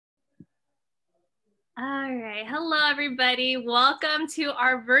All right. Hello, everybody. Welcome to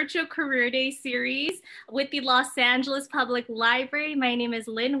our virtual career day series with the Los Angeles Public Library. My name is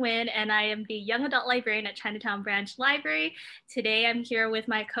Lynn Nguyen, and I am the young adult librarian at Chinatown Branch Library. Today, I'm here with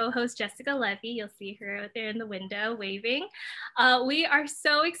my co-host, Jessica Levy. You'll see her out there in the window waving. We are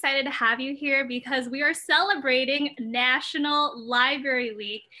so excited to have you here because we are celebrating National Library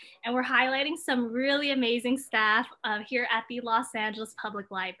Week, and we're highlighting some really amazing staff here at the Los Angeles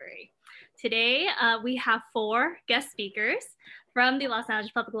Public Library. Today, we have 4 guest speakers from the Los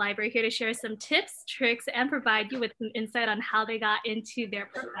Angeles Public Library here to share some tips, tricks, and provide you with some insight on how they got into their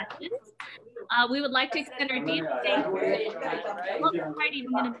professions. We would like to extend our deepest thanks.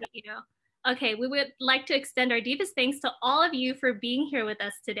 Okay, we would like to extend our deepest thanks to all of you for being here with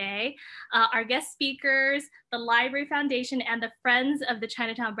us today. Our guest speakers, the Library Foundation, and the Friends of the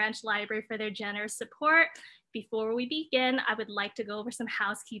Chinatown Branch Library for their generous support. Before we begin, I would like to go over some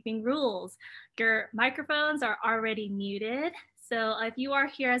housekeeping rules. Your microphones are already muted. So if you are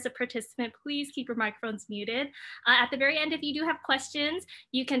here as a participant, please keep your microphones muted. At the very end, if you do have questions,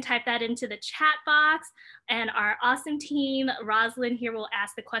 you can type that into the chat box and our awesome team, Rosalind here, will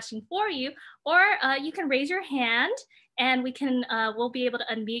ask the question for you, or you can raise your hand and we'll be able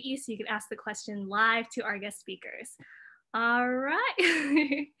to unmute you so you can ask the question live to our guest speakers. All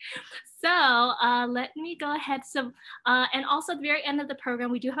right. So let me go ahead. So, and also at the very end of the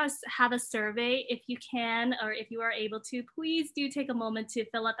program, we do have a survey. If you can, or if you are able to, please do take a moment to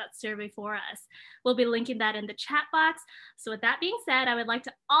fill out that survey for us. We'll be linking that in the chat box. So with that being said, I would like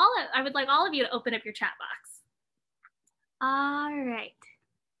all of you to open up your chat box. All right.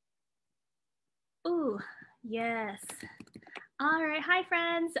 Ooh, yes. All right, hi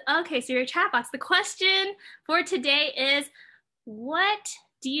friends. Okay, so your chat box. The question for today is, what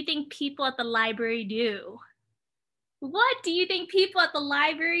do you think people at the library do? What do you think people at the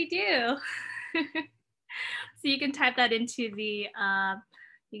library do? So you can type that into the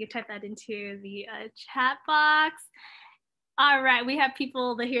chat box. All right, we have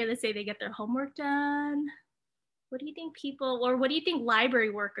people here that say they get their homework done. What do you think what do you think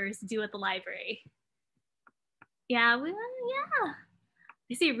library workers do at the library? Yeah,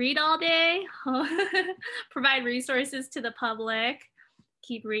 you see, read all day, provide resources to the public,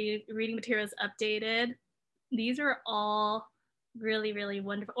 keep reading materials updated. These are all really, really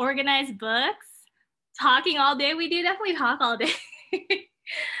wonderful. Organize books, talking all day. We do definitely talk all day.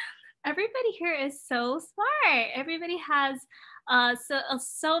 Everybody here is so smart. Everybody has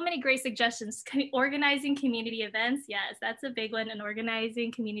so many great suggestions. Organizing community events, yes, that's a big one. And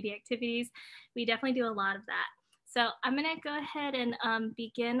organizing community activities, we definitely do a lot of that. So I'm gonna go ahead and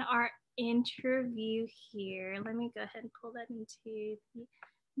begin our interview here. Let me go ahead and pull that into the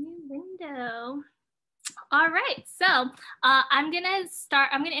new window. All right, so I'm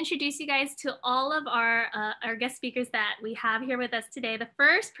gonna introduce you guys to all of our guest speakers that we have here with us today. The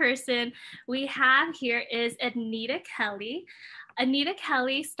first person we have here is Ednita Kelly. Ednita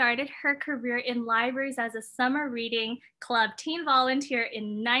Kelly started her career in libraries as a summer reading club teen volunteer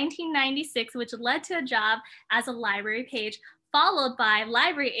in 1996, which led to a job as a library page, followed by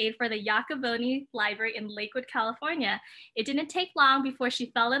library aide for the Iacoboni Library in Lakewood, California. It didn't take long before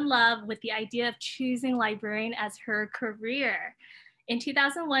she fell in love with the idea of choosing librarian as her career. In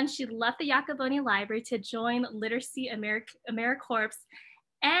 2001, she left the Iacoboni Library to join Literacy AmeriCorps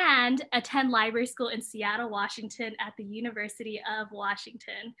and attend library school in Seattle, Washington at the University of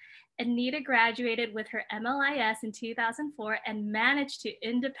Washington. Ednita graduated with her MLIS in 2004 and managed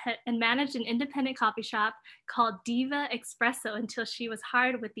an independent coffee shop called Diva Espresso until she was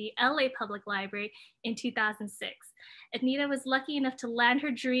hired with the LA Public Library in 2006. Ednita was lucky enough to land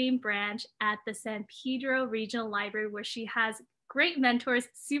her dream branch at the San Pedro Regional Library, where she has great mentors,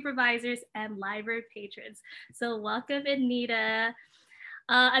 supervisors, and library patrons. So welcome, Ednita.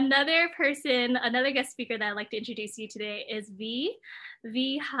 Another guest speaker that I'd like to introduce you today is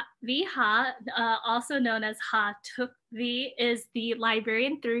Ha, also known as Ha Tuk V, is the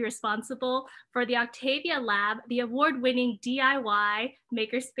librarian 3 responsible for the Octavia Lab, the award-winning DIY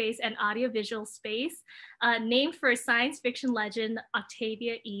makerspace and audiovisual space, named for science fiction legend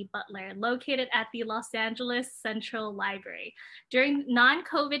Octavia E. Butler, located at the Los Angeles Central Library. During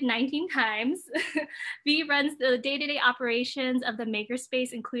non-COVID-19 times, V runs the day-to-day operations of the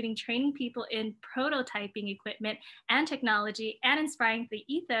makerspace, including training people in prototyping equipment and technology, and inspiring the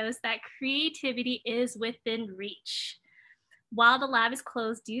ethos that creativity is within reach. While the lab is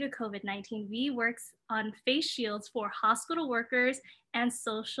closed due to COVID-19, V works on face shields for hospital workers and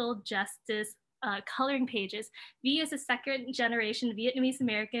social justice coloring pages. V is a second generation Vietnamese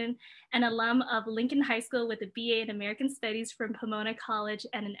American, an alum of Lincoln High School with a BA in American Studies from Pomona College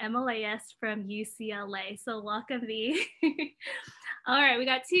and an MLIS from UCLA. So welcome, V. All right, we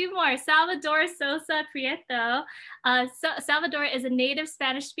got two more. Salvador Sosa Prieto. Salvador is a native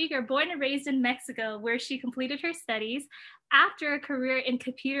Spanish speaker born and raised in Mexico, where she completed her studies. After a career in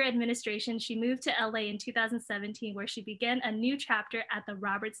computer administration, she moved to LA in 2017, where she began a new chapter at the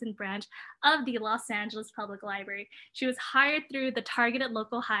Robertson branch of the Los Angeles Public Library. She was hired through the Targeted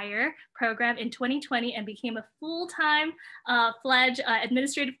Local Hire program in 2020 and became a full-time fledged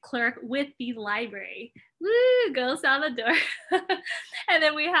administrative clerk with the library. Woo, go Salvador. And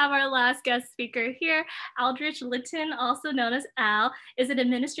then we have our last guest speaker here. Aldrich Litton, also known as Al, is an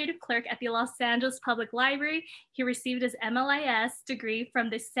administrative clerk at the Los Angeles Public Library. He received his MLIS degree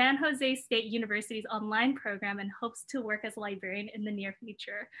from the San Jose State University's online program and hopes to work as a librarian in the near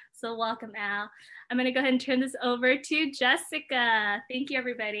future. So welcome, Al. I'm gonna go ahead and turn this over to Jessica. Thank you,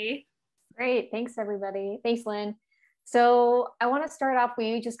 everybody. Great, thanks everybody. Thanks, Lynn. So I want to start off,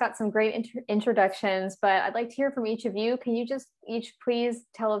 we just got some great introductions, but I'd like to hear from each of you. Can you just each please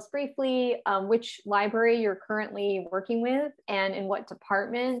tell us briefly which library you're currently working with and in what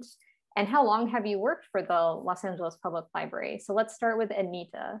department, and how long have you worked for the Los Angeles Public Library? So let's start with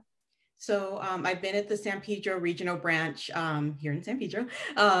Ednita. So I've been at the San Pedro Regional Branch here in San Pedro,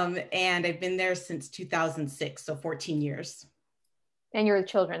 and I've been there since 2006, so 14 years. And you're a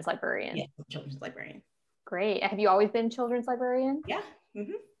children's librarian? Yeah, children's librarian. Great. Have you always been children's librarian? Yeah,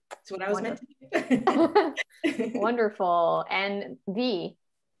 that's what I was meant to do. Wonderful. And V?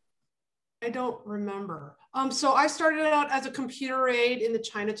 I don't remember. So I started out as a computer aide in the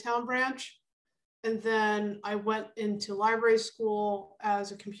Chinatown branch, and then I went into library school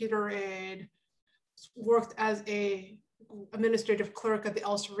as a computer aide, worked as a administrative clerk at the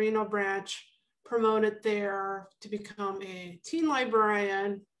El Sereno branch, promoted there to become a teen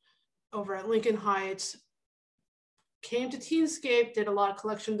librarian over at Lincoln Heights, came to Teenscape, did a lot of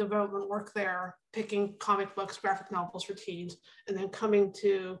collection development work there, picking comic books, graphic novels for teens, and then coming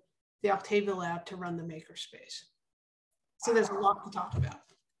to the Octavia Lab to run the makerspace. So there's a lot to talk about.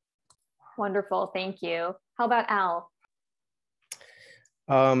 Wonderful, thank you. How about Al?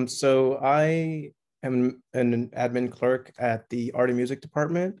 So I am an admin clerk at the Art and Music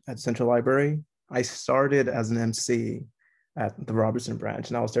Department at Central Library. I started as an MC at the Robertson branch,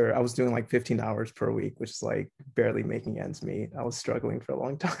 and I was doing like 15 hours per week, which is like barely making ends meet. I was struggling for a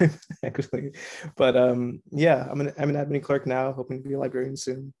long time, actually. But yeah, I'm an admin clerk now, hoping to be a librarian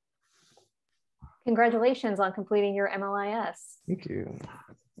soon. Congratulations on completing your MLIS. Thank you.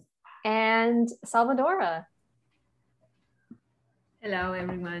 And Salvadora. Hello,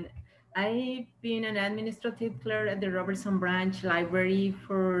 everyone. I've been an administrative clerk at the Robertson Branch Library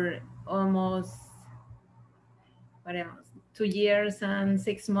for almost 2 years and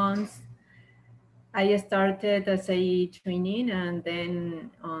 6 months. I started as a trainee, and then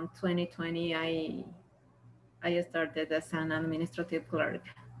on 2020, I started as an administrative clerk.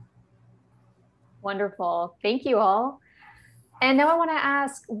 Wonderful. Thank you all. And now I want to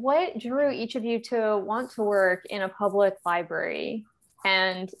ask, what drew each of you to want to work in a public library?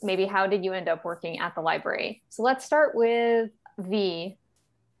 And maybe how did you end up working at the library? So let's start with V.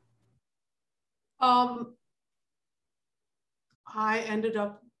 I ended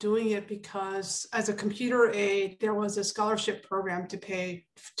up doing it because as a computer aide, there was a scholarship program to pay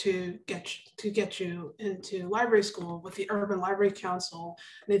to get you into library school with the Urban Library Council.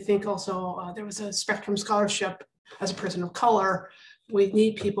 And I think also there was a Spectrum Scholarship. As a person of color, we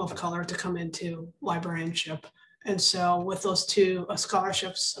need people of color to come into librarianship. And so with those two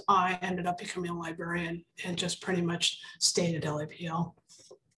scholarships, I ended up becoming a librarian and just pretty much stayed at LAPL.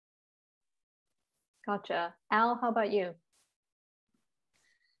 Gotcha. Al, how about you?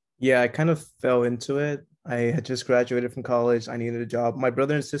 Yeah, I kind of fell into it. I had just graduated from college. I needed a job. My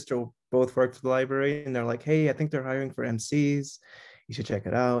brother and sister both worked for the library, and they're like, hey, I think they're hiring for MCs. You should check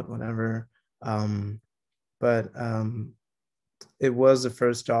it out, whatever. But it was the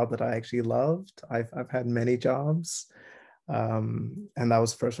first job that I actually loved. I've had many jobs. And that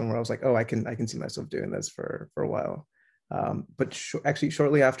was the first one where I was like, oh, I can see myself doing this for a while. But actually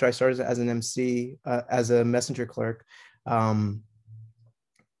shortly after I started as an MC, as a messenger clerk,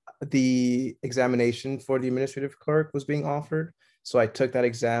 the examination for the administrative clerk was being offered. So I took that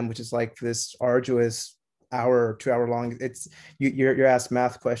exam, which is like this arduous 2 hour long. It's you're asked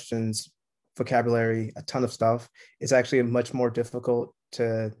math questions, vocabulary, a ton of stuff. It's actually much more difficult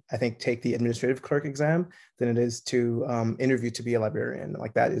to, I think, take the administrative clerk exam than it is to interview to be a librarian.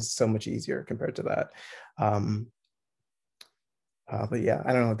 Like that is so much easier compared to that. But yeah,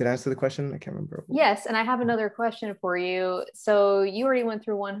 I don't know. Did I answer the question? I can't remember. Yes, and I have another question for you. So you already went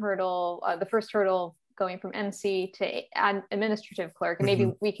through one hurdle, the first hurdle going from MC to administrative clerk, and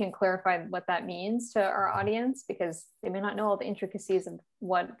maybe we can clarify what that means to our audience because they may not know all the intricacies of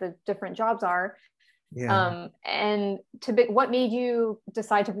what the different jobs are. Yeah. And what made you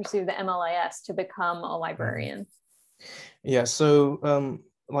decide to pursue the MLIS to become a librarian? Yeah, so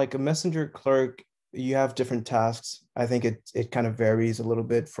like a messenger clerk, you have different tasks. I think it kind of varies a little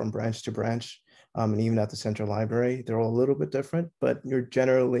bit from branch to branch. And even at the central library, they're all a little bit different, but you're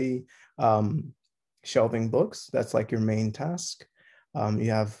generally shelving books. That's like your main task.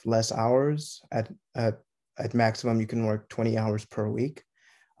 You have less hours. At maximum, you can work 20 hours per week.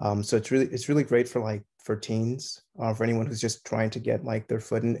 So it's really great for teens, for anyone who's just trying to get like their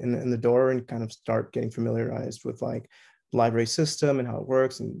foot in the door and kind of start getting familiarized with like library system and how it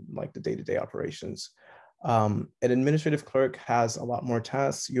works and like the day-to-day operations. An administrative clerk has a lot more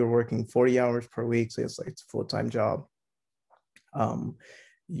tasks. You're working 40 hours per week, so it's a full-time job.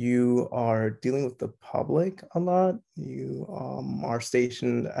 You are dealing with the public a lot. You are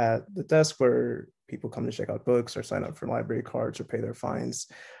stationed at the desk where people come to check out books or sign up for library cards or pay their fines.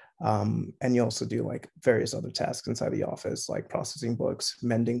 And you also do like various other tasks inside the office, like processing books,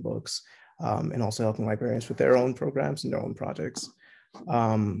 mending books, and also helping librarians with their own programs and their own projects.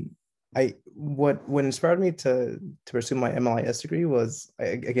 What inspired me to pursue my MLIS degree was,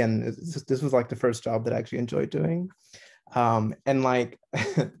 again, this was like the first job that I actually enjoyed doing. And like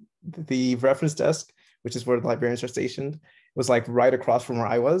the reference desk, which is where the librarians are stationed, was like right across from where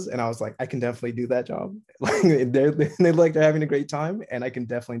I was. And I was like, I can definitely do that job. Like they're having a great time and I can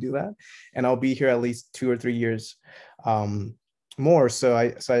definitely do that. And I'll be here at least 2 or 3 years more. So I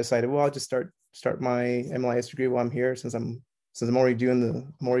decided, well, I'll just start my MLIS degree while I'm here since I'm already doing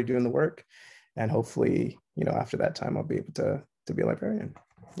the work. And hopefully, after that time, I'll be able to be a librarian.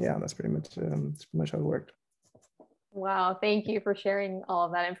 Yeah, that's pretty much how it worked. Wow, thank you for sharing all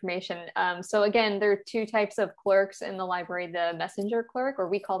of that information. So again, there are 2 types of clerks in the library, the messenger clerk, or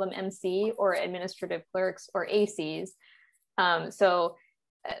we call them MC, or administrative clerks, or ACs. So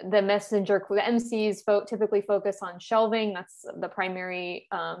the MCs typically focus on shelving. That's the primary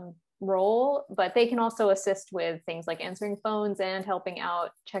role, but they can also assist with things like answering phones and helping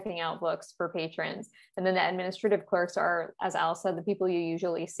out, checking out books for patrons. And then the administrative clerks are, as Al said, the people you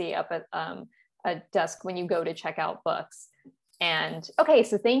usually see up at a desk when you go to check out books. And okay,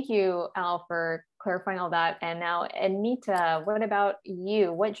 so thank you, Al, for clarifying all that. And now, Ednita, what about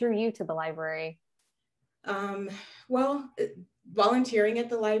you? What drew you to the library? Well, volunteering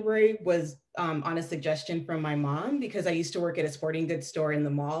at the library was on a suggestion from my mom, because I used to work at a sporting goods store in the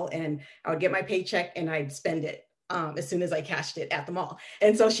mall, and I would get my paycheck and I'd spend it as soon as I cashed it at the mall.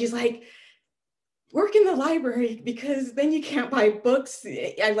 And so she's like, work in the library because then you can't buy books.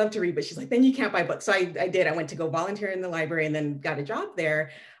 I love to read, but she's like, then you can't buy books. So I did. I went to go volunteer in the library and then got a job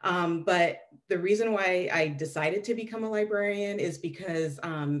there. But the reason why I decided to become a librarian is because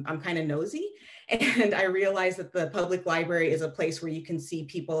I'm kind of nosy. And I realized that the public library is a place where you can see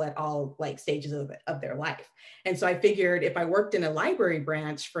people at all like stages of their life. And so I figured if I worked in a library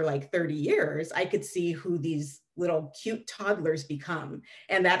branch for like 30 years, I could see who these little cute toddlers become.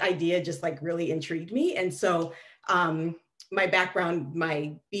 And that idea just like really intrigued me. And so my background,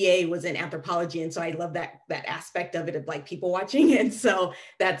 my BA was in anthropology. And so I love that aspect of it, of like people watching. And so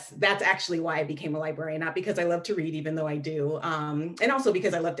that's actually why I became a librarian, not because I love to read, even though I do. And also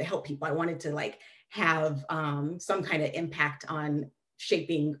because I love to help people. I wanted to like have some kind of impact on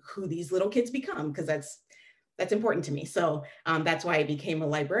shaping who these little kids become, because that's important to me. So that's why I became a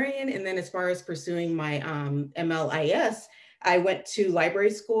librarian. And then as far as pursuing my MLIS, I went to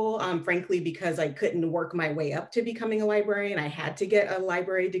library school, frankly, because I couldn't work my way up to becoming a librarian. I had to get a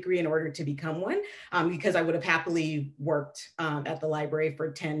library degree in order to become one, because I would have happily worked at the library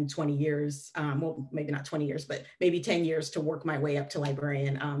for 10, 20 years. Well, maybe not 20 years, but maybe 10 years to work my way up to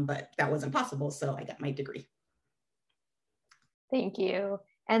librarian. But that wasn't possible. So I got my degree. Thank you.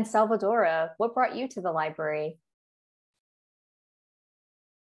 And Salvadora, what brought you to the library?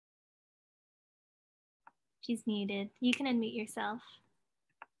 She's muted. You can unmute yourself.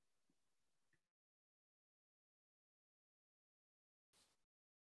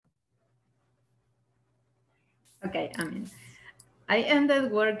 Okay, I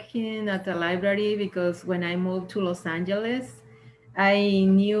ended working at the library because when I moved to Los Angeles, I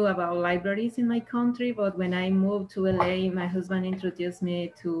knew about libraries in my country, but when I moved to LA, my husband introduced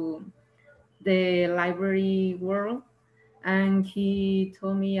me to the library world, and he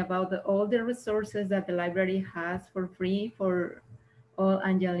told me about all the resources that the library has for free for all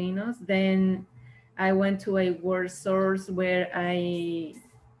Angelinos. Then I went to a work source where I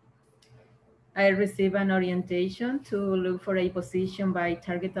received an orientation to look for a position by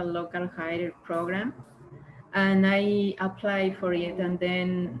targeted local hire program. And I applied for it, and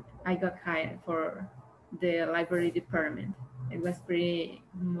then I got hired for the library department. It was pretty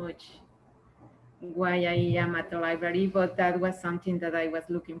much why I am at the library, but that was something that I was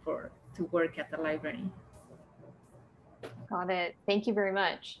looking for, to work at the library. Got it. Thank you very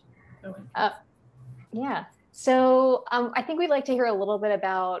much. Okay. Yeah. So I think we'd like to hear a little bit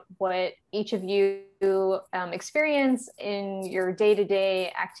about what each of you experience in your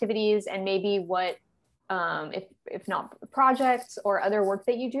day-to-day activities, and maybe what, if not projects or other work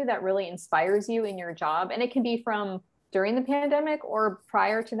that you do that really inspires you in your job. And it can be from during the pandemic or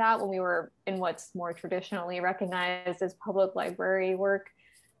prior to that, when we were in what's more traditionally recognized as public library work.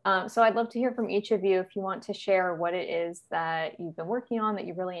 So I'd love to hear from each of you if you want to share what it is that you've been working on that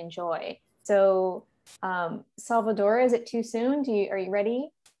you really enjoy. So Salvador, is it too soon? Are you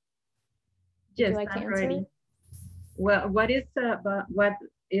ready? Yes, I'm ready. Well, what is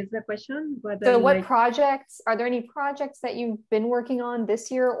the question? What projects, are there any projects that you've been working on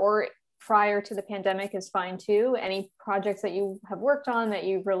this year or prior to the pandemic is fine too? Any projects that you have worked on that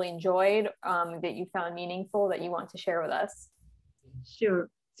you've really enjoyed, that you found meaningful, that you want to share with us? Sure.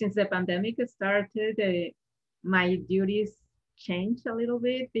 Since the pandemic started, my duties changed a little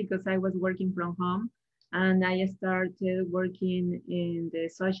bit because I was working from home, and I started working in the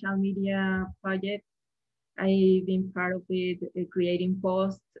social media project. I've been part of it, creating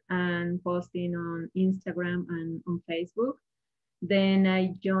posts and posting on Instagram and on Facebook. Then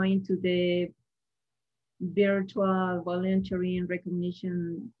I joined to the virtual volunteering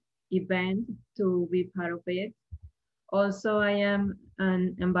recognition event to be part of it. Also, I am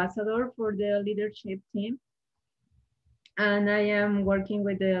an ambassador for the leadership team, and I am working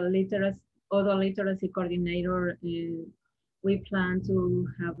with the literacy coordinator. We plan to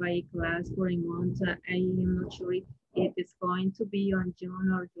have a class for a month. I am not sure if it is going to be on June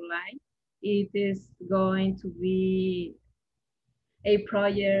or July. It is going to be a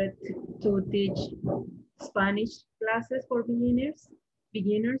project to teach Spanish classes for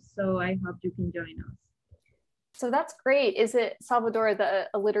beginners. So I hope you can join us. So that's great. Is it, Salvador,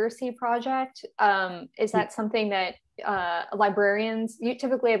 a literacy project? Is that something that librarians,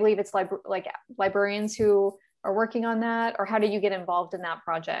 typically I believe it's like librarians who are working on that, or how do you get involved in that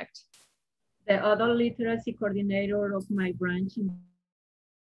project? The other literacy coordinator of my branch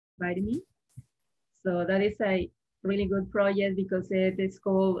invited me. So that is a really good project because the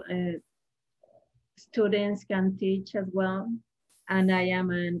school students can teach as well. And I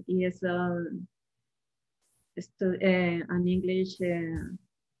am an ESL an English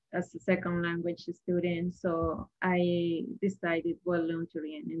as a second language student. So I decided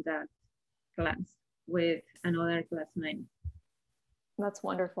volunteering in that class with another classmate. That's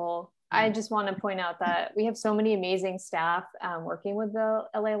wonderful. I just want to point out that we have so many amazing staff working with the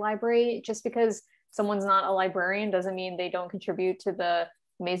LA Library. Just because someone's not a librarian doesn't mean they don't contribute to the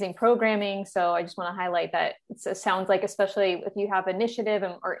amazing programming. So I just want to highlight that it sounds like, especially if you have initiative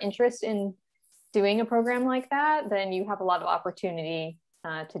or interest in doing a program like that, then you have a lot of opportunity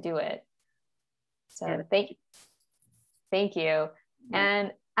to do it. So yeah. Thank you.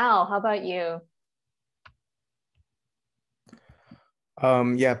 And Al, how about you?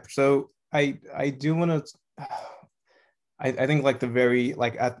 Yeah, so I do want to, I think like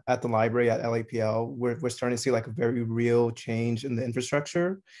at the library at LAPL, we're starting to see like a very real change in the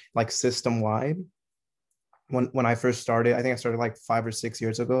infrastructure, like system wide. When I first started, I think I started like 5 or 6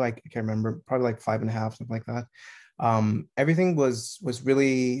 years ago. I can't remember, probably like 5.5, something like that. Everything was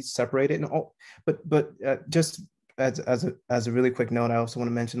really separated. And but just as a really quick note, I also want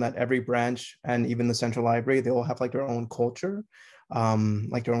to mention that every branch and even the central library, they all have like their own culture,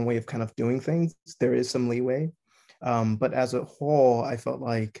 like their own way of kind of doing things. There is some leeway, but as a whole, I felt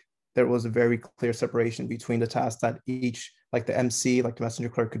like there was a very clear separation between the tasks that each, like the MC, like the messenger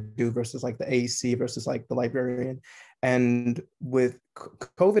clerk could do versus like the AC versus like the librarian. And with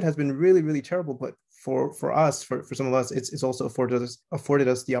COVID has been really, really terrible, but for us, for some of us, it's also afforded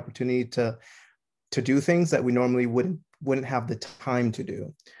us the opportunity to do things that we normally wouldn't have the time to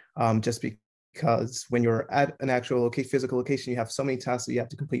do, just because when you're at an actual physical location, you have so many tasks that you have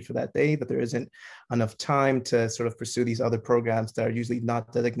to complete for that day that there isn't enough time to sort of pursue these other programs that are usually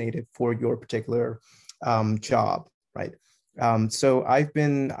not designated for your particular job, right? So I've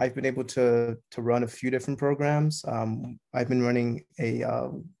been able to run a few different programs. I've been running a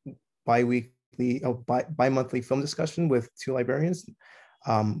bi-monthly film discussion with 2 librarians,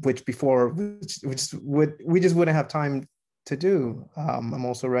 which before we just wouldn't have time to do. I'm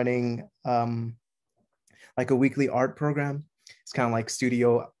also running like a weekly art program. It's kind of like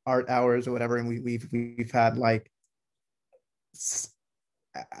studio art hours or whatever. And we've had like,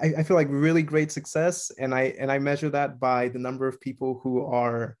 I feel like really great success. And I measure that by the number of people who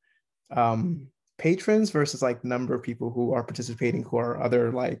are patrons versus like the number of people who are participating, who are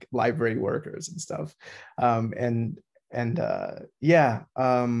other like library workers and stuff. I'm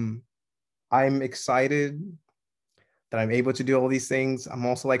excited that I'm able to do all these things. I'm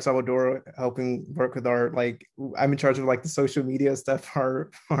also like Salvador, helping work with our, like, I'm in charge of like the social media stuff for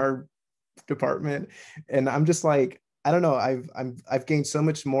our department. And I'm just like, I don't know, I've gained so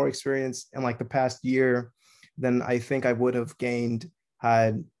much more experience in like the past year than I think I would have gained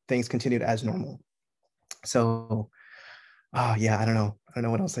had things continued as normal. So, yeah, I don't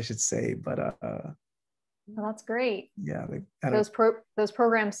know what else I should say, but well, that's great. Yeah, those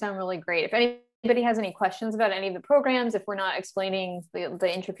programs sound really great. If anybody has any questions about any of the programs, if we're not explaining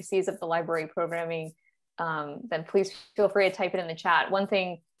the intricacies of the library programming, then please feel free to type it in the chat. One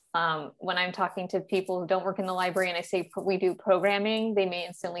thing, when I'm talking to people who don't work in the library and I say we do programming, they may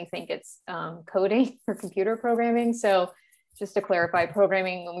instantly think it's coding or computer programming. So just to clarify,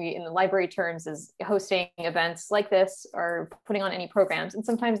 programming in the library terms is hosting events like this or putting on any programs. And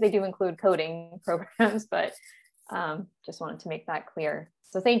sometimes they do include coding programs, but just wanted to make that clear.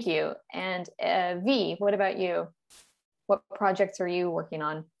 So thank you. And V, what about you? What projects are you working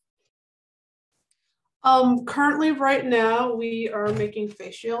on? Currently right now, we are making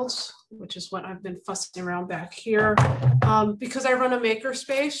face shields, which is what I've been fussing around back here. Because I run a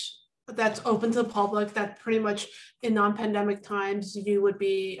makerspace that's open to the public, that pretty much in non-pandemic times, you would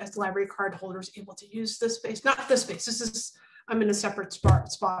be, as library card holders, able to use this space. Not this space, I'm in a separate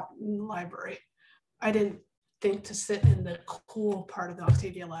spot in the library. I didn't think to sit in the cool part of the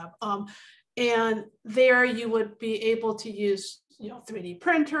Octavia lab. And there you would be able to use 3D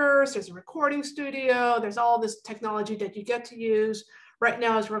printers, there's a recording studio, there's all this technology that you get to use. Right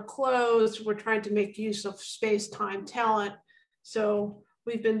now, as we're closed, we're trying to make use of space, time, talent. So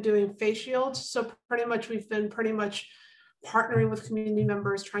we've been doing face shields. So we've been partnering with community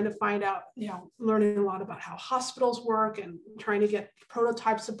members, trying to find out, learning a lot about how hospitals work and trying to get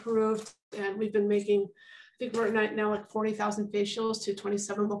prototypes approved. And we've been making, I think we're at now like 40,000 face shields to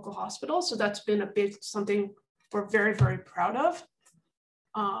 27 local hospitals. So that's been something we're very, very proud of.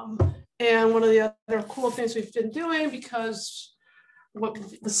 And one of the other cool things we've been doing, because what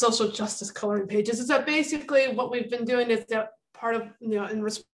the social justice coloring pages, is that basically what we've been doing is that part of, in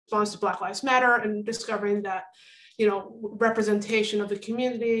response to Black Lives Matter and discovering that, representation of the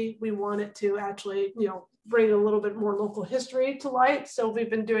community, we wanted to actually, bring a little bit more local history to light. So we've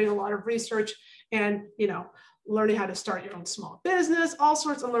been doing a lot of research and, learning how to start your own small business, all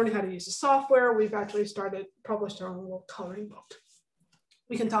sorts of learning how to use the software. We've actually published our own little coloring book.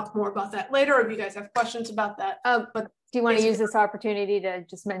 We can talk more about that later if you guys have questions about that. But do you want to use this opportunity to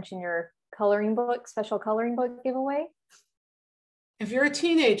just mention your special coloring book giveaway? If you're a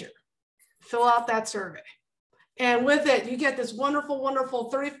teenager, fill out that survey. And with it, you get this wonderful,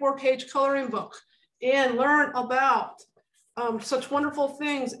 wonderful 34-page coloring book and learn about such wonderful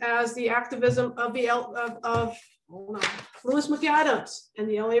things as the activism of Lewis McAdams and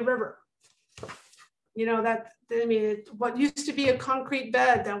the LA River. What used to be a concrete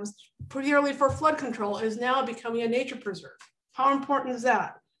bed that was purely for flood control is now becoming a nature preserve. How important is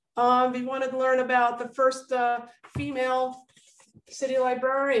that? We wanted to learn about the first female city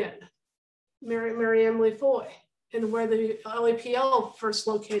librarian, Mary Emily Foy, and where the LAPL first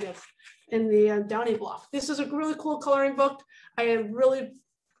located in the Downey block. This is a really cool coloring book. I really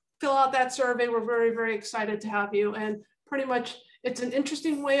fill out that survey. We're very, very excited to have you. And pretty much it's an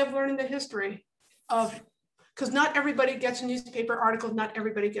interesting way of learning the history of, because not everybody gets a newspaper article, not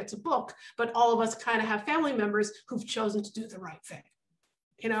everybody gets a book, but all of us kind of have family members who've chosen to do the right thing.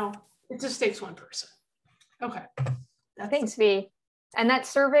 It just takes one person. Okay. Thanks, V. And that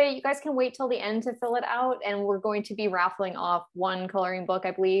survey, you guys can wait till the end to fill it out. And we're going to be raffling off one coloring book,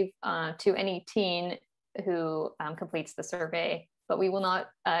 I believe, to any teen who completes the survey. But we will not,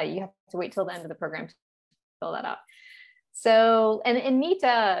 you have to wait till the end of the program to fill that out. So, and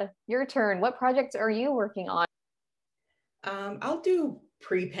Ednita, your turn. What projects are you working on? I'll do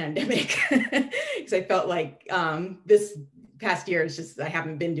pre-pandemic because I felt like this past year is just, I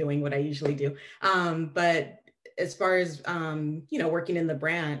haven't been doing what I usually do. But as far as, working in the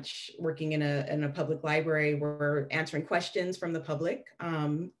branch, working in a public library, we're answering questions from the public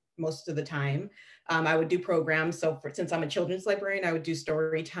most of the time. I would do programs. So since I'm a children's librarian, I would do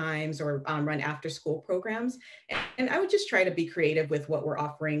story times or run after school programs. And I would just try to be creative with what we're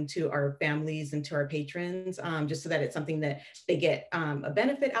offering to our families and to our patrons, just so that it's something that they get a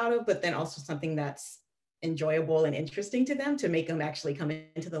benefit out of, but then also something that's enjoyable and interesting to them to make them actually come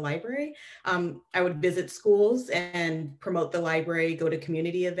into the library. I would visit schools and promote the library, go to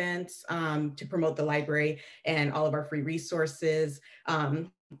community events to promote the library and all of our free resources.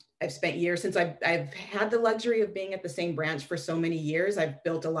 I've spent years since I've had the luxury of being at the same branch for so many years. I've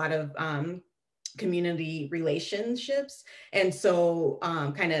built a lot of community relationships. And so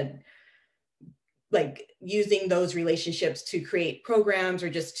kind of like using those relationships to create programs or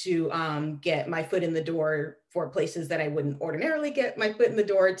just to get my foot in the door for places that I wouldn't ordinarily get my foot in the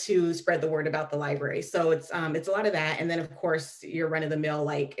door to spread the word about the library. So it's a lot of that. And then of course your run of the mill,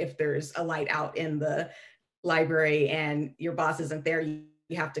 like if there's a light out in the library and your boss isn't there,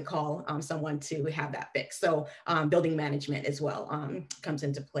 you have to call someone to have that fixed. So building management as well comes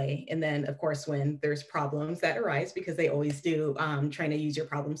into play. And then of course, when there's problems that arise, because they always do, trying to use your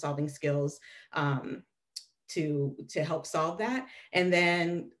problem solving skills to help solve that. And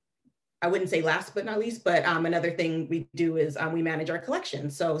then I wouldn't say last but not least, but another thing we do is we manage our collection.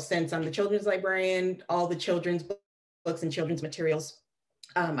 So since I'm the children's librarian, all the children's books and children's materials,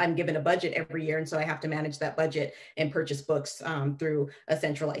 I'm given a budget every year. And so I have to manage that budget and purchase books through a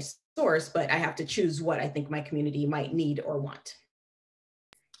centralized source, but I have to choose what I think my community might need or want.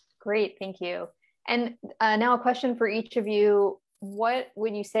 Great, thank you. And now a question for each of you. What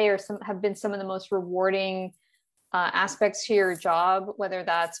would you say have been some of the most rewarding aspects to your job, whether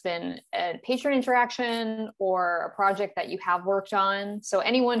that's been a patron interaction or a project that you have worked on? So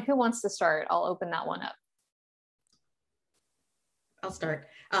anyone who wants to start, I'll open that one up. I'll start.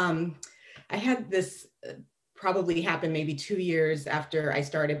 I had this probably happen maybe 2 years after I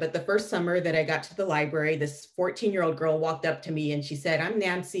started, but the first summer that I got to the library, this 14-year-old girl walked up to me and she said, "I'm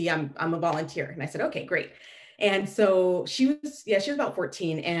Nancy, I'm a volunteer." And I said, "Okay, great." And so she was about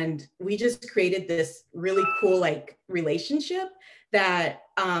 14, and we just created this really cool like relationship that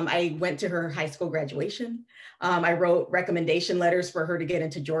I went to her high school graduation. I wrote recommendation letters for her to get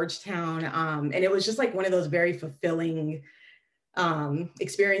into Georgetown. And it was just like one of those very fulfilling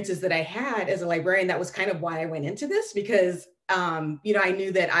experiences that I had as a librarian. That was kind of why I went into this, because I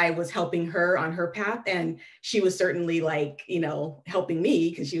knew that I was helping her on her path, and she was certainly like, helping me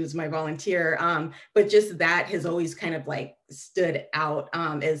because she was my volunteer. But just that has always kind of like stood out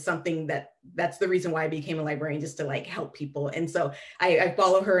as something that's the reason why I became a librarian, just to like help people. And so I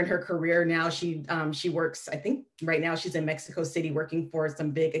follow her in her career now. She works, I think right now she's in Mexico City working for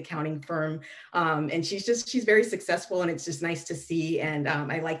some big accounting firm. And she's very successful, and it's just nice to see. And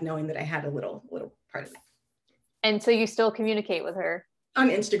I like knowing that I had a little part of it. And so you still communicate with her? On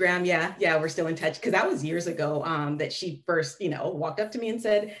Instagram, yeah, we're still in touch, because that was years ago that she first, walked up to me and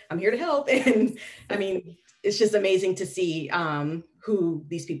said, "I'm here to help." And I mean, it's just amazing to see who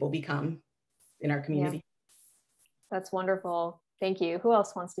these people become in our community. Yeah. That's wonderful. Thank you. Who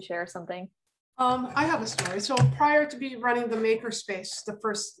else wants to share something? I have a story. So prior to be running the makerspace, the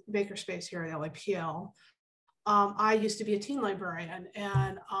first makerspace here at LAPL, I used to be a teen librarian,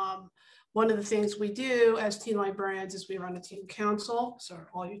 and one of the things we do as teen librarians is we run a teen council. So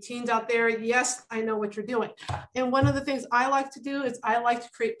all you teens out there, yes, I know what you're doing. And one of the things I like to do is I like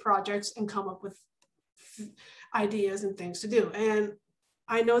to create projects and come up with ideas and things to do. And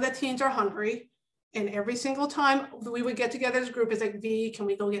I know that teens are hungry, and every single time we would get together as a group, it's like, "V, can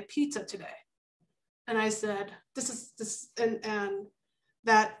we go get pizza today?" And I said,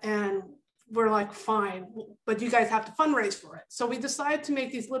 and we're like, "Fine, but you guys have to fundraise for it." So we decided to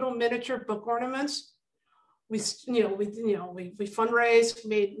make these little miniature book ornaments. We fundraised,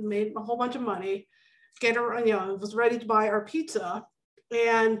 made a whole bunch of money, was ready to buy our pizza.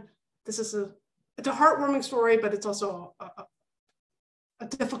 And this is it's a heartwarming story, but it's also a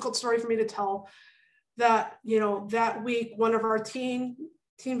difficult story for me to tell. That that week, one of our teen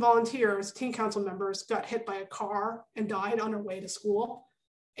volunteers, teen council members, got hit by a car and died on her way to school.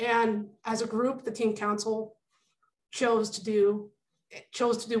 And as a group, the teen council chose to do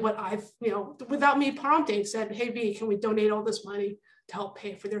what I've, without me prompting, said, "Hey, V, can we donate all this money to help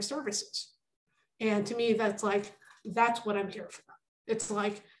pay for their services?" And to me, that's what I'm here for. It's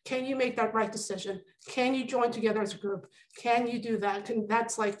like, can you make that right decision? Can you join together as a group? Can you do that? And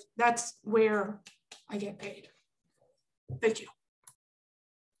that's where I get paid. Thank you.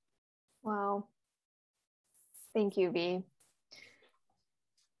 Wow. Thank you, V.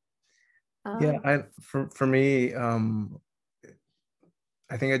 Yeah, for me, I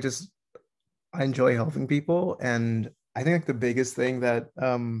think I enjoy helping people, and I think like the biggest thing that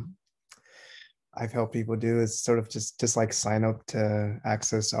I've helped people do is sort of just like sign up to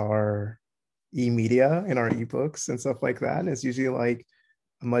access our e-media and our ebooks and stuff like that. And it's usually like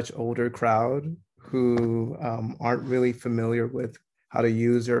a much older crowd who aren't really familiar with how to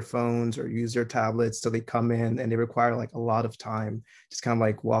use their phones or use their tablets. So they come in and they require like a lot of time, just kind of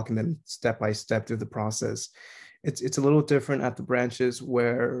like walking them step by step through the process. It's a little different at the branches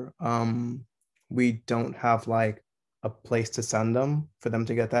where we don't have like a place to send them for them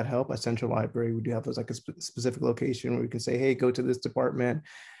to get that help. At Central Library, we do have like a specific location where we can say, hey, go to this department.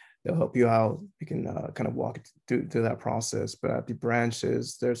 They'll help you out. You can kind of walk through that process. But at the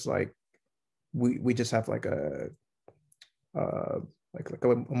branches, there's like, we just have like a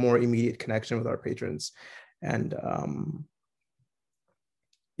more immediate connection with our patrons. And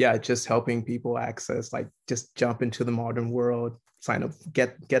yeah, just helping people access, like just jump into the modern world, sign up,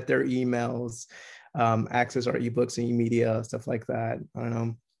 get their emails, access our ebooks and e-media, stuff like that. I don't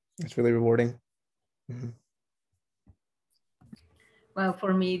know, it's really rewarding. Mm-hmm. Well,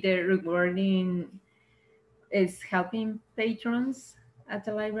 for me, the rewarding is helping patrons at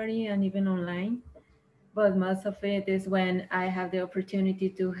the library and even online. But most of it is when I have the opportunity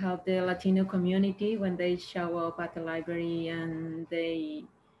to help the Latino community when they show up at the library and they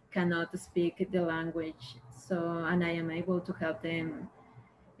cannot speak the language. So, and I am able to help them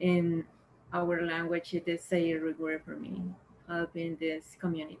in our language. It is a reward for me, helping this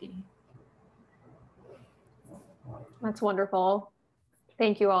community. That's wonderful.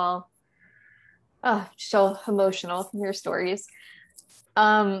 Thank you all. Oh, so emotional from your stories.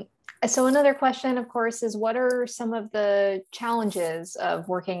 So another question, of course, is what are some of the challenges of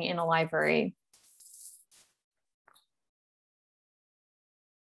working in a library?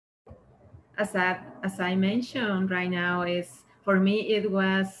 As I mentioned right now, is for me, it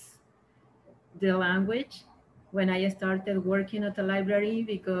was the language when I started working at the library,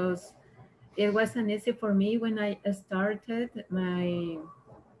 because it wasn't easy for me when I started my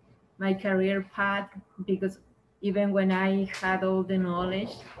career path, because even when I had all the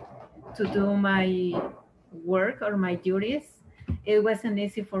knowledge to do my work or my duties, it wasn't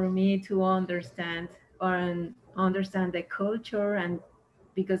easy for me to understand the culture, and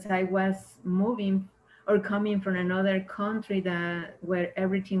because I was moving or coming from another country where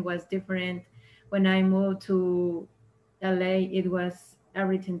everything was different. When I moved to LA, it was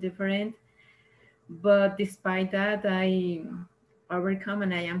everything different. But despite that, I overcome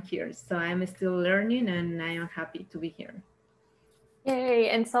and I am here. So I'm still learning and I am happy to be here. Yay.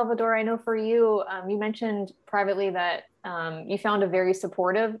 And Salvador, I know for you, you mentioned privately that you found a very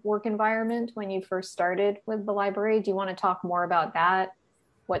supportive work environment when you first started with the library. Do you want to talk more about that?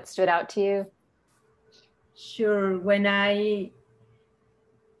 What stood out to you? Sure. When I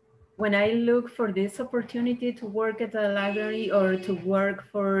look for this opportunity to work at the library or to work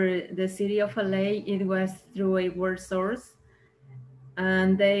for the city of LA, it was through a word source.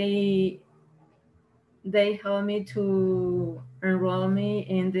 And they helped me to enroll me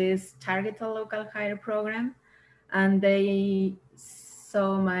in this targeted local hire program. And they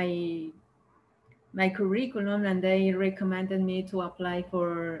saw my curriculum and they recommended me to apply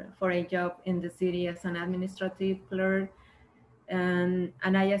for a job in the city as an administrative clerk. And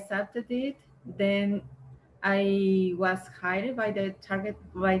I accepted it. Then I was hired by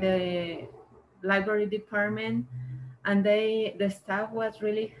the library department, and the staff was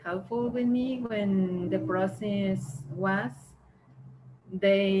really helpful with me when the process was.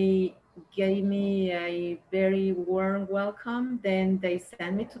 They gave me a very warm welcome. Then they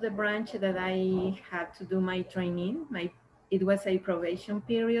sent me to the branch that I had to do my training. It was a probation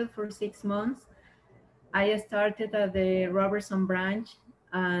period for 6 months. I started at the Robertson branch,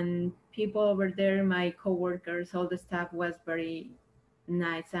 and people over there, my coworkers, all the staff was very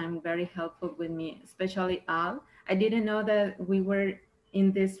nice and very helpful with me, especially Al. I didn't know that we were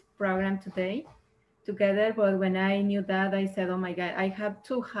in this program today together, but when I knew that, I said, oh my God, I have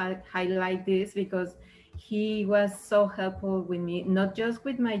to highlight this, because he was so helpful with me, not just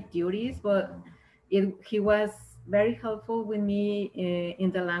with my duties, but he was very helpful with me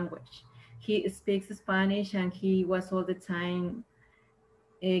in the language. He speaks Spanish and he was all the time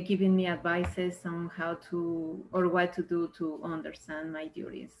giving me advices on how to, or what to do to understand my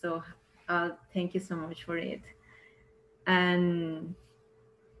duties. So thank you so much for it. And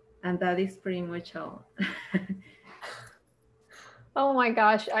that is pretty much all. Oh my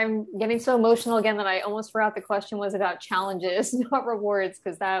gosh, I'm getting so emotional again that I almost forgot the question was about challenges, not rewards,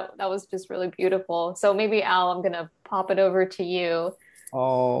 because that was just really beautiful. So maybe Al, I'm gonna pop it over to you.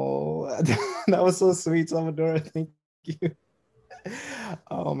 Oh, that was so sweet, Salvador. Thank you.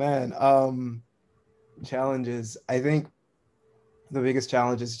 Oh man. Challenges. I think the biggest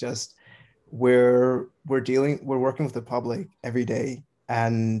challenge is just we're working with the public every day,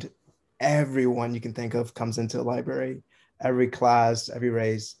 and everyone you can think of comes into the library, every class, every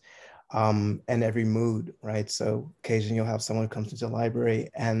race. and every mood, right? So occasionally you'll have someone who comes into the library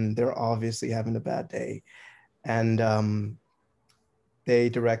and they're obviously having a bad day, and they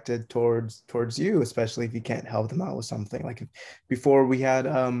direct it towards you, especially if you can't help them out with something. Like before we had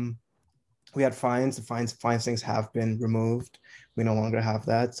fines. The fines things have been removed. We no longer have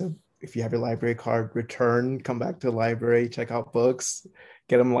that. So if you have your library card, return, come back to the library, check out books,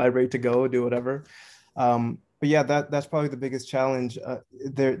 get them library to go, do whatever. But yeah, that's probably the biggest challenge.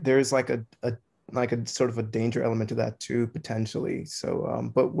 There's like a sort of a danger element to that too, potentially.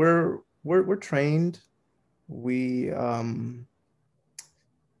 So, but we're trained. We have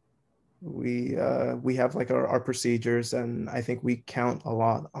like our procedures, and I think we count a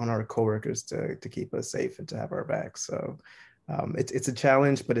lot on our coworkers to keep us safe and to have our backs. So it's a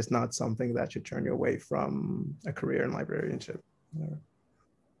challenge, but it's not something that should turn you away from a career in librarianship.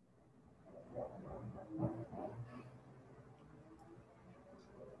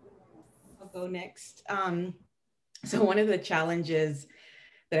 I'll go next. So one of the challenges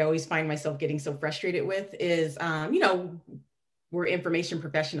that I always find myself getting so frustrated with is, we're information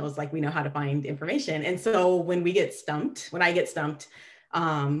professionals, like we know how to find information. And so when I get stumped,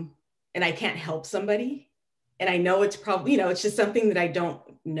 and I can't help somebody, and I know it's probably, it's just something that I don't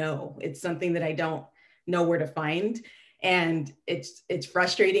know. It's something that I don't know where to find. And it's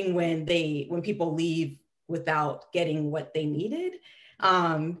frustrating when people leave without getting what they needed.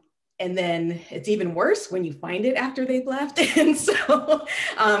 And then it's even worse when you find it after they've left. And so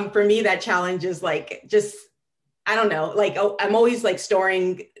for me, that challenge is like, just, I don't know, like, I'm always like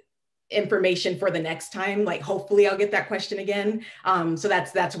storing information for the next time. Like, hopefully I'll get that question again. So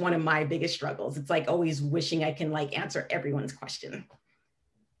that's one of my biggest struggles. It's like always wishing I can like answer everyone's question.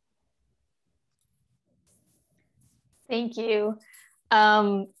 Thank you.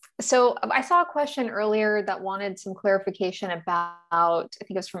 So I saw a question earlier that wanted some clarification about, I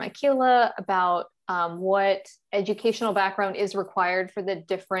think it was from Akila, about what educational background is required for the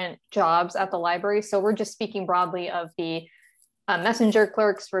different jobs at the library. So we're just speaking broadly of the messenger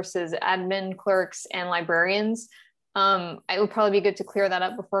clerks versus admin clerks and librarians. It would probably be good to clear that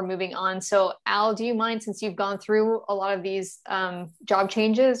up before moving on. So Al, do you mind, since you've gone through a lot of these job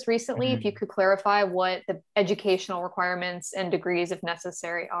changes recently, if you could clarify what the educational requirements and degrees, if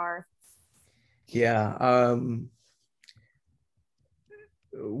necessary, are? Yeah.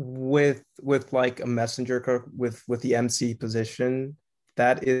 With like a messenger clerk with the MC position,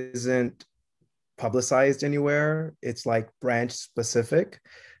 that isn't publicized anywhere. It's like branch specific.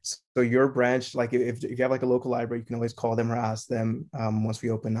 So your branch, like if you have like a local library, you can always call them or ask them once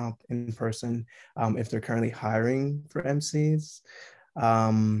we open up in person if they're currently hiring for MCs.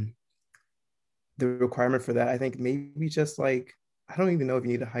 The requirement for that, I think maybe just like, I don't even know if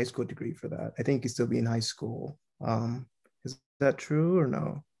you need a high school degree for that. I think you can still be in high school. Is that true or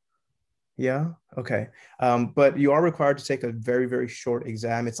no? Yeah. Okay. But you are required to take a very, very short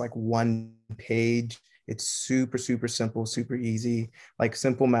exam. It's like 1 page. It's super, super simple, super easy, like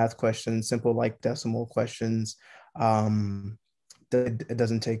simple math questions, simple like decimal questions. It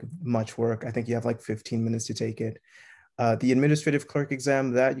doesn't take much work. I think you have like 15 minutes to take it. The administrative clerk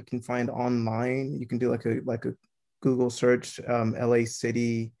exam, that you can find online. You can do like a Google search, LA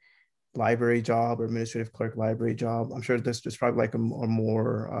City library job or administrative clerk library job. I'm sure there's probably like a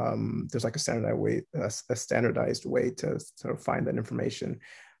more there's like a standardized way to sort of find that information,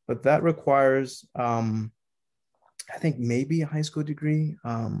 but that requires I think maybe a high school degree,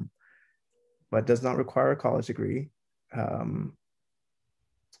 but does not require a college degree.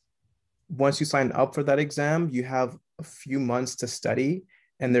 Once you sign up for that exam, you have a few months to study,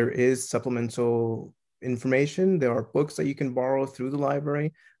 and there is supplemental information. There are books that you can borrow through the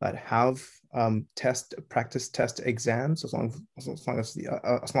library that have practice test exams, along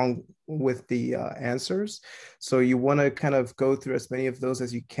with the answers. So you want to kind of go through as many of those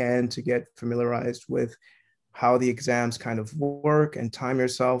as you can to get familiarized with how the exams kind of work, and time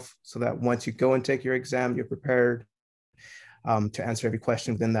yourself so that once you go and take your exam, you're prepared to answer every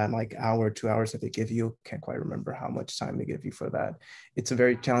question within that like hour, 2 hours that they give you. Can't quite remember how much time they give you for that. It's a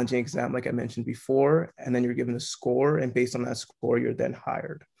very challenging exam, like I mentioned before, and then you're given a score, and based on that score, you're then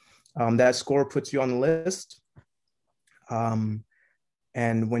hired. That score puts you on the list. And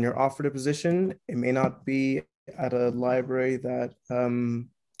when you're offered a position, it may not be at a library that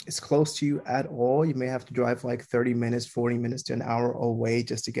is close to you at all. You may have to drive like 30 minutes, 40 minutes to an hour away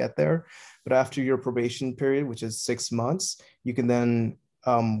just to get there. But after your probation period, which is 6 months, you can then,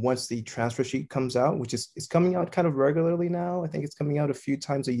 once the transfer sheet comes out, which is coming out kind of regularly now, I think it's coming out a few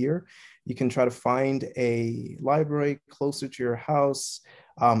times a year, you can try to find a library closer to your house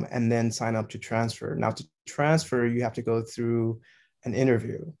and then sign up to transfer. Now to transfer, you have to go through an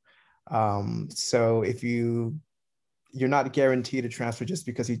interview. So if you're not guaranteed a transfer just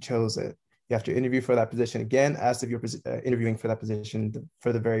because you chose it. You have to interview for that position again, as if you're interviewing for that position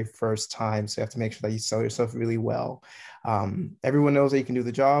for the very first time. So you have to make sure that you sell yourself really well. Everyone knows that you can do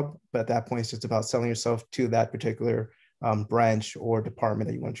the job, but at that point, it's just about selling yourself to that particular branch or department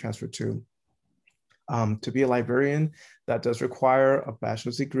that you want to transfer to. To be a librarian, that does require a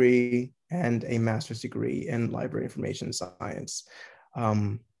bachelor's degree and a master's degree in library information science.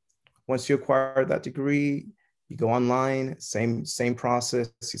 Once you acquire that degree, you go online, same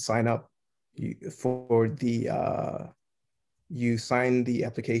process. You sign up you sign the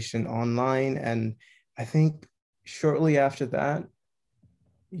application online, and I think shortly after that,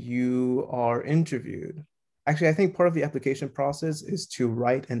 you are interviewed. Actually, I think part of the application process is to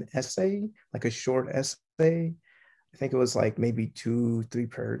write an essay, like a short essay. I think it was like maybe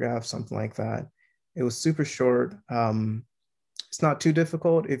 2-3 paragraphs, something like that. It was super short. It's not too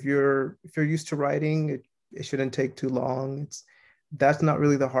difficult. If you're used to writing, it shouldn't take too long. That's not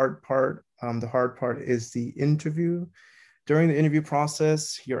really the hard part. The hard part is the interview. During the interview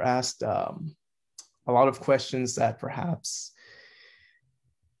process, you're asked a lot of questions that perhaps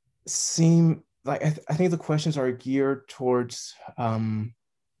seem like, I think the questions are geared towards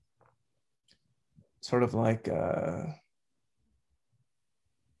sort of like,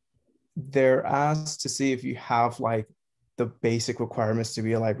 they're asked to see if you have like the basic requirements to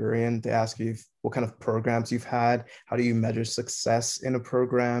be a librarian. They ask you what kind of programs you've had, how do you measure success in a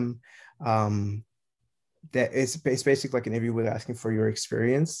program. That it's basically like an interview with asking for your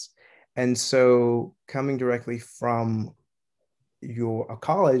experience. And so coming directly from a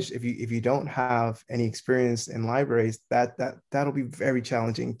college, if you don't have any experience in libraries, that'll be very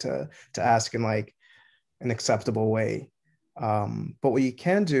challenging to ask in like an acceptable way. But what you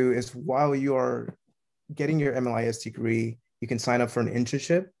can do is, while you are getting your MLIS degree, you can sign up for an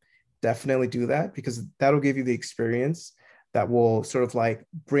internship. Definitely do that, because that'll give you the experience that will sort of like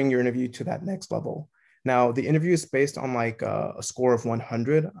bring your interview to that next level. Now, the interview is based on like a score of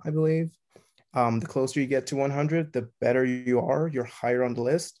 100, I believe. The closer you get to 100, the better you are, you're higher on the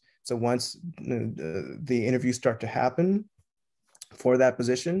list. So once the interviews start to happen for that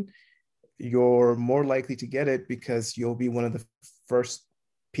position, you're more likely to get it because you'll be one of the first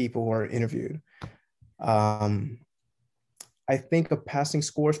people who are interviewed. I think a passing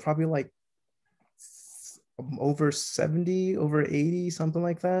score is probably like over 70, over 80, something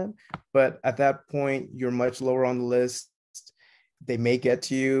like that. But at that point, you're much lower on the list. They may get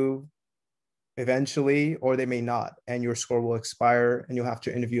to you eventually, or they may not, and your score will expire and you'll have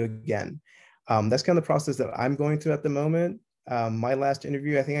to interview again. That's kind of the process that I'm going through at the moment. My last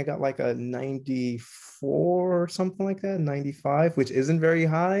interview, I think I got like a 94 or something like that, 95, which isn't very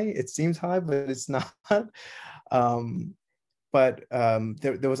high. It seems high, but it's not. But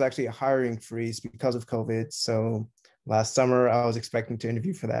there was actually a hiring freeze because of COVID. So last summer, I was expecting to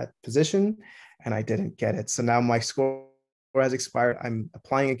interview for that position, and I didn't get it. So now my score has expired. I'm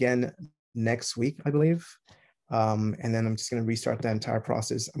applying again next week, I believe. And then I'm just going to restart that entire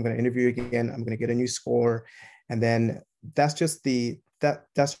process. I'm going to interview again. I'm going to get a new score. And then that's just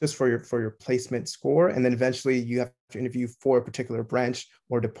that's just for your placement score. And then eventually you have to interview for a particular branch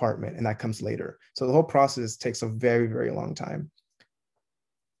or department, and that comes later. So the whole process takes a very, very long time.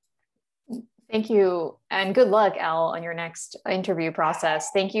 Thank you. And good luck, Al, on your next interview process.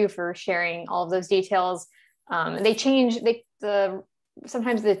 Thank you for sharing all of those details. They change,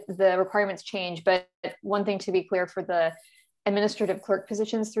 sometimes the requirements change, but one thing to be clear, for the administrative clerk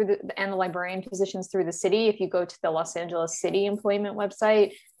positions and the librarian positions through the city, if you go to the Los Angeles City employment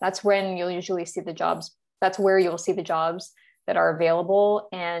website, that's when you'll usually see the jobs. That's where you'll see the jobs that are available.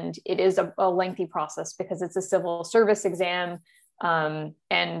 And it is a lengthy process because it's a civil service exam,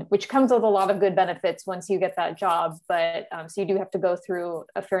 and which comes with a lot of good benefits once you get that job. But so you do have to go through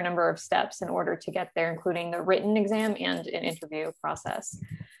a fair number of steps in order to get there, including the written exam and an interview process.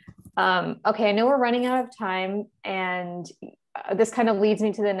 Okay, I know we're running out of time, and this kind of leads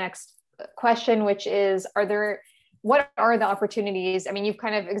me to the next question, which is, what are the opportunities? I mean, you've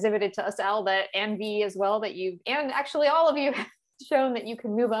kind of exhibited to us, Al, that and V as well, that and actually all of you have shown that you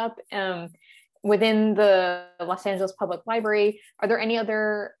can move up within the Los Angeles Public Library. Are there any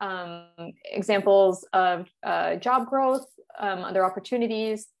other examples of job growth, other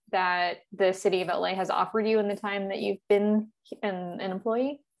opportunities that the city of LA has offered you in the time that you've been an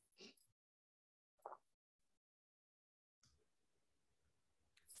employee?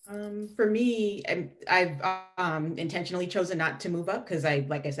 For me, I've intentionally chosen not to move up because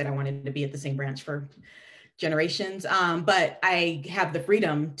like I said, I wanted to be at the same branch for generations. But I have the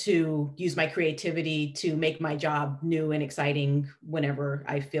freedom to use my creativity to make my job new and exciting whenever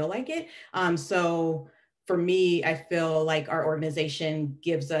I feel like it. So for me, I feel like our organization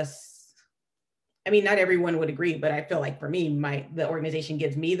gives us, I mean, not everyone would agree, but I feel like for me, the organization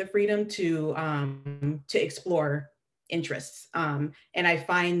gives me the freedom to explore interests. And I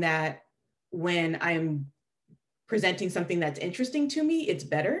find that when I'm presenting something that's interesting to me, it's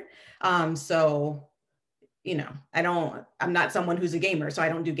better. So, you know, I'm not someone who's a gamer, so I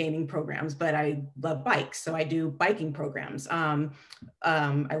don't do gaming programs, but I love bikes. So I do biking programs. I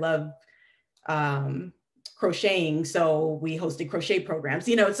love crocheting. So we hosted crochet programs,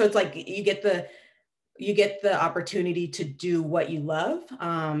 you know, so it's like you get the opportunity to do what you love.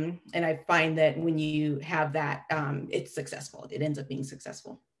 And I find that when you have that, it's successful. It ends up being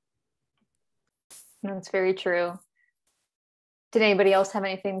successful. That's very true. Did anybody else have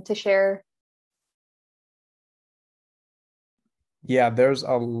anything to share? Yeah, there's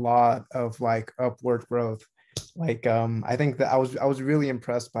a lot of like upward growth. Like I think that I was really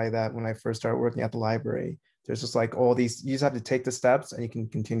impressed by that when I first started working at the library. There's just like all these, you just have to take the steps and you can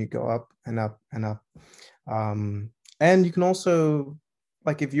continue to go up and up and up. And you can also,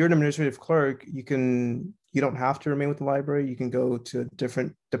 like if you're an administrative clerk, you don't have to remain with the library. You can go to a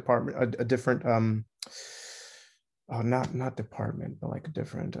different department, a different not department, but like a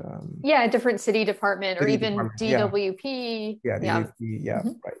different a different city department or even department. DWP. Yeah, DWP, Mm-hmm.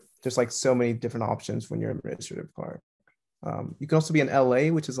 Right. There's like so many different options when you're an administrative clerk. You can also be an LA,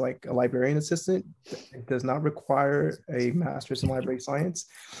 which is like a librarian assistant. It does not require a master's in library science.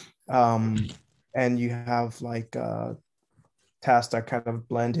 And you have like tasks that kind of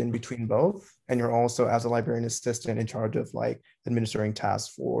blend in between both. And you're also, as a librarian assistant, in charge of like administering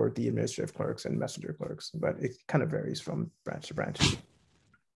tasks for the administrative clerks and messenger clerks. But it kind of varies from branch to branch.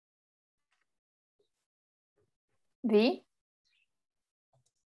 V?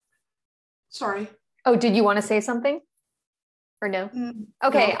 Sorry. Oh, did you want to say something? Or no?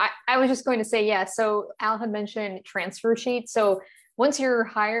 Okay, no. I was just going to say, yeah. So Al had mentioned transfer sheets. So once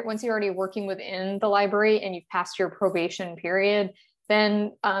you're already working within the library and you've passed your probation period,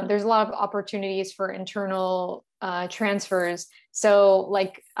 then there's a lot of opportunities for internal transfers. So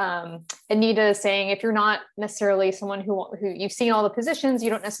like Ednita is saying, if you're not necessarily someone who you've seen all the positions, you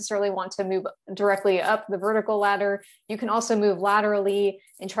don't necessarily want to move directly up the vertical ladder, you can also move laterally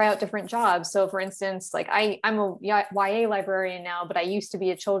and try out different jobs. So for instance, like I'm a YA librarian now, but I used to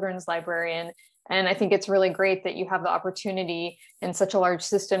be a children's librarian. And I think it's really great that you have the opportunity in such a large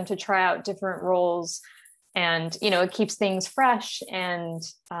system to try out different roles, and you know, it keeps things fresh. And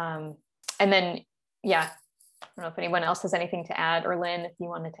then, yeah, I don't know if anyone else has anything to add, or Lynn, if you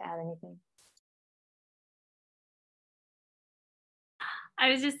wanted to add anything. I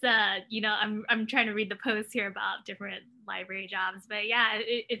was just, you know, I'm trying to read the post here about different library jobs, but yeah,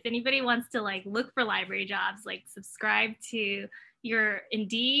 if anybody wants to like look for library jobs, like subscribe to your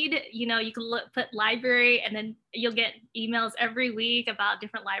Indeed, you know, you can put library, and then you'll get emails every week about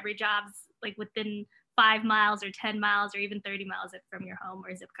different library jobs, like within 5 miles or 10 miles or even 30 miles from your home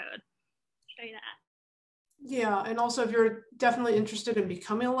or zip code. Show you that. Yeah, and also if you're definitely interested in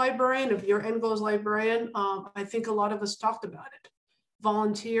becoming a librarian, if your end goal is librarian, I think a lot of us talked about it.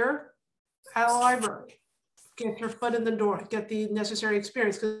 Volunteer at a library, get your foot in the door, get the necessary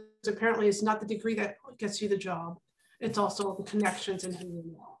experience, because apparently it's not the degree that gets you the job. It's also the connections and who you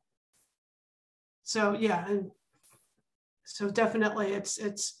know. So yeah, and so definitely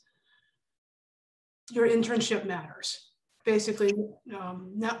it's your internship matters. Basically,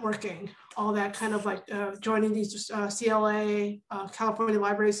 networking, all that kind of like joining these CLA, California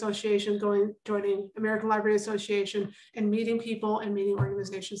Library Association, joining American Library Association, and meeting people and meeting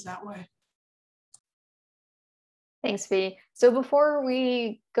organizations that way. Thanks, V. So before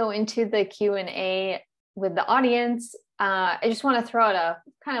we go into the Q&A with the audience, I just want to throw out a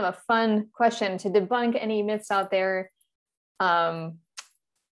kind of a fun question to debunk any myths out there.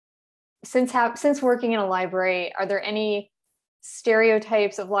 Since working in a library, are there any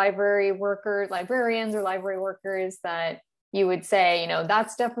stereotypes of librarians or library workers that you would say, you know,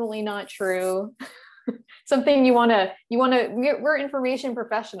 that's definitely not true? Something we're information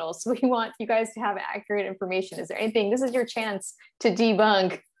professionals, so we want you guys to have accurate information. Is there anything, this is your chance to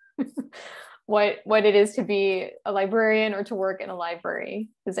debunk what it is to be a librarian or to work in a library.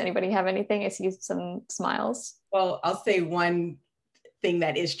 Does anybody have anything? I see some smiles. Well, I'll say one thing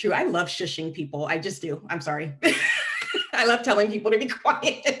that is true. I love shushing people. I just do. I'm sorry. I love telling people to be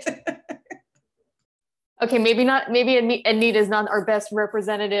quiet. Okay, maybe Ednita is not our best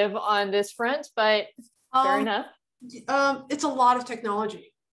representative on this front, but fair enough. It's a lot of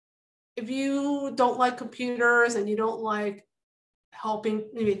technology. if you don't like computers and you don't like helping,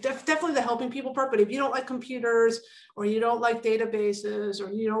 definitely the helping people part, but if you don't like computers or you don't like databases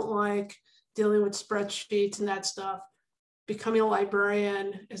or you don't like dealing with spreadsheets and that stuff, becoming a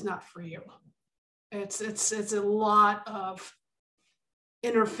librarian is not for you. It's a lot of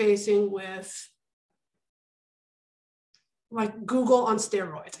interfacing with like Google on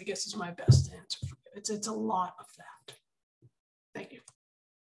steroids, I guess is my best answer for you. It's a lot of that. Thank you.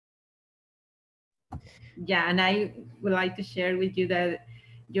 Yeah, and I would like to share with you that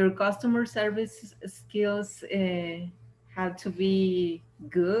your customer service skills have to be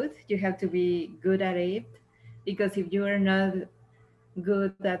good. You have to be good at it, because if you are not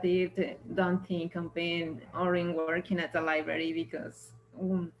good at it, don't think of being or in working at the library, because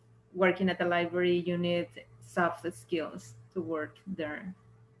working at the library, you need soft skills to work there.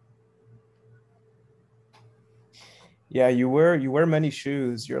 Yeah, you wear many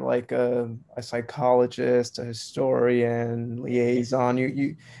shoes. You're like a psychologist, a historian, liaison.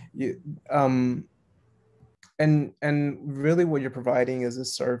 You and really what you're providing is a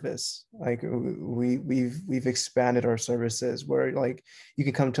service. Like we've expanded our services where like you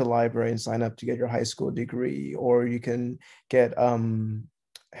can come to the library and sign up to get your high school degree, or you can get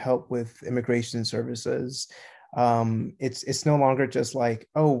help with immigration services. It's no longer just like,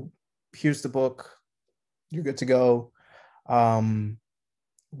 oh, here's the book, you're good to go.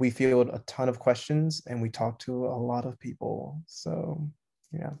 We field a ton of questions and we talk to a lot of people. So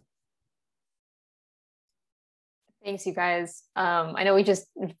yeah. Thanks, you guys. I know we just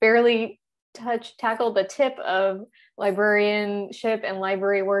barely tackled the tip of librarianship and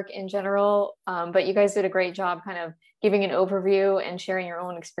library work in general, but you guys did a great job kind of giving an overview and sharing your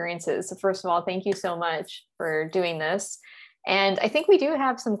own experiences. So first of all, thank you so much for doing this. And I think we do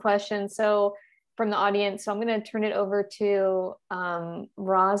have some questions from the audience. So I'm going to turn it over to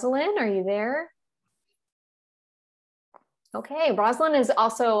Rosalind. Are you there? Okay, Rosalind is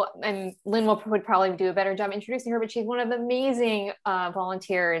also, and Lynn would probably do a better job introducing her, but she's one of the amazing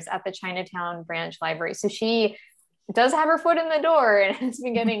volunteers at the Chinatown Branch Library. So she does have her foot in the door and has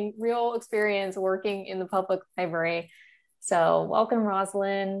been getting real experience working in the public library. So welcome,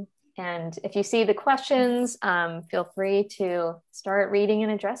 Rosalind. And if you see the questions, feel free to start reading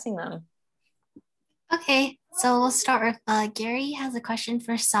and addressing them. Okay, so we'll start with Gary has a question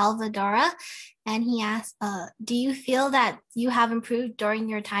for Salvadora, and he asks, do you feel that you have improved during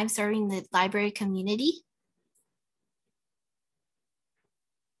your time serving the library community?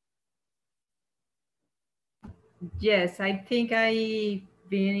 Yes, I think I've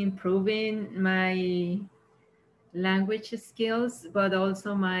been improving my language skills, but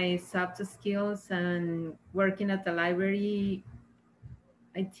also my soft skills, and working at the library,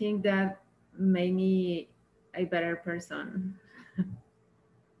 I think that made me a better person.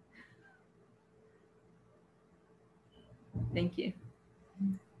 Thank you.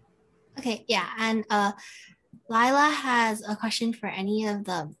 Okay, yeah, and Lila has a question for any of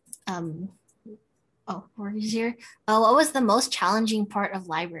the, workers here. What was the most challenging part of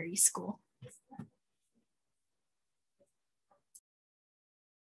library school?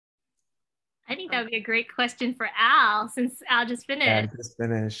 I think that would be a great question for Al, since Al just finished. Yeah, I just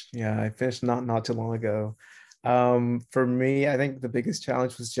finished. Yeah, I finished not too long ago. For me, I think the biggest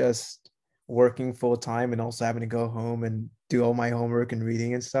challenge was just working full time and also having to go home and do all my homework and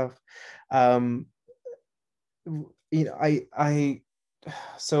reading and stuff. I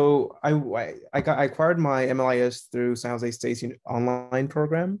acquired my MLIS through San Jose State's online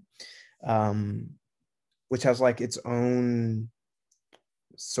program, which has like its own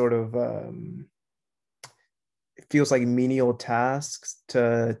sort of it feels like menial tasks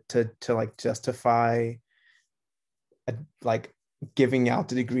to like justify like giving out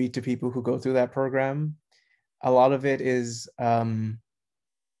the degree to people who go through that program. A lot of it is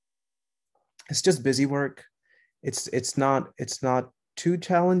it's just busy work. It's not too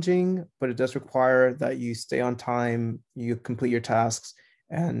challenging, but it does require that you stay on time, you complete your tasks,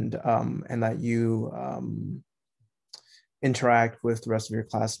 and that you interact with the rest of your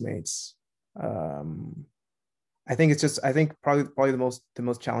classmates. I think probably the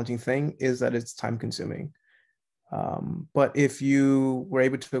most challenging thing is that it's time consuming. But if you were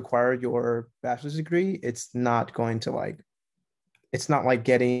able to acquire your bachelor's degree, it's not like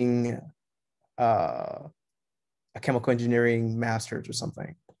getting a chemical engineering master's or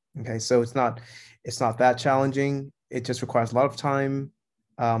something. Okay, so it's not that challenging. It just requires a lot of time,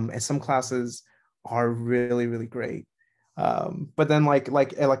 and some classes are really, really great. But then like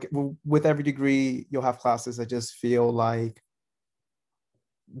with every degree, you'll have classes that just feel like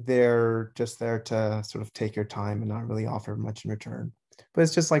they're just there to sort of take your time and not really offer much in return. But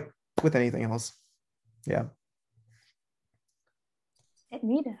it's just like with anything else. Yeah.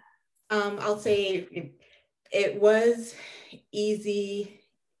 Ednita. I'll say it was easy.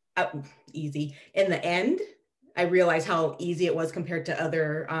 Easy in the end. I realized how easy it was compared to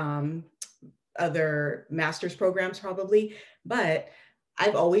other master's programs probably, but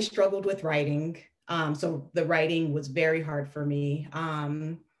I've always struggled with writing. So the writing was very hard for me.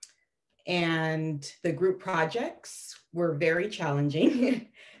 And the group projects were very challenging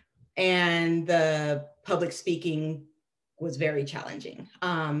and the public speaking was very challenging.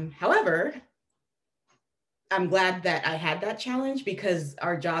 However, I'm glad that I had that challenge because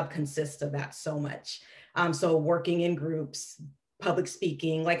our job consists of that so much. So working in groups, public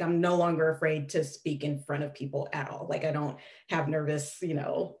speaking, like I'm no longer afraid to speak in front of people at all. Like I don't have nervous,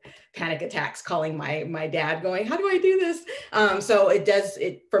 panic attacks calling my dad going, how do I do this? So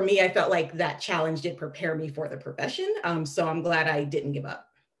for me, I felt like that challenge did prepare me for the profession. So I'm glad I didn't give up.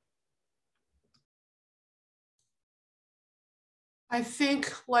 I think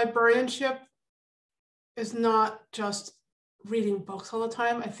librarianship is not just reading books all the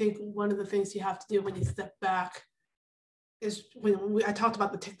time. I think one of the things you have to do when you step back is I talked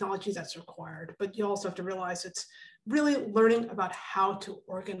about the technology that's required, but you also have to realize it's really learning about how to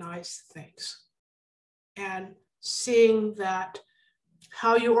organize things and seeing that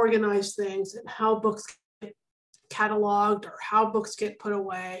how you organize things and how books get cataloged or how books get put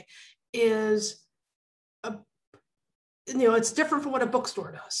away is it's different from what a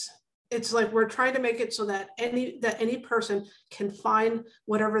bookstore does. It's like we're trying to make it so that any person can find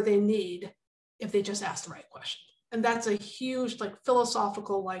whatever they need if they just ask the right question. And that's a huge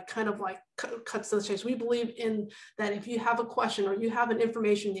philosophical cuts to the chase. We believe in that if you have a question or you have an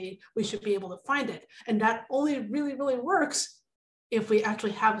information need, we should be able to find it. And that only really, really works if we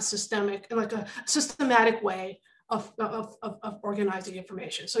actually have a systematic way of organizing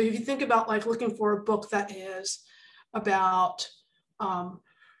information. So if you think about looking for a book that is about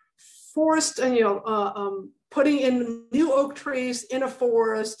forest and putting in new oak trees in a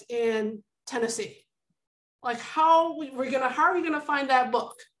forest in Tennessee, how are we gonna find that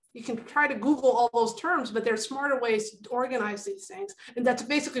book? You can try to Google all those terms, but there's smarter ways to organize these things, and that's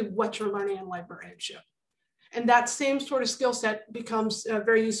basically what you're learning in librarianship. And that same sort of skill set becomes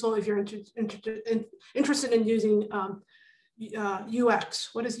very useful if you're interested in using UX.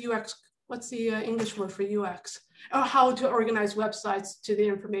 What is UX? What's the English word for UX? How to organize websites to the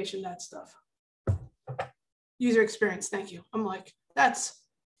information, that stuff. User experience, thank you. I'm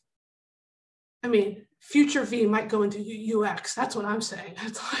future V might go into UX. That's what I'm saying.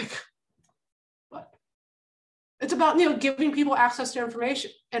 It's but it's about, giving people access to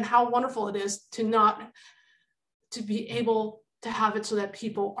information and how wonderful it is to be able to have it so that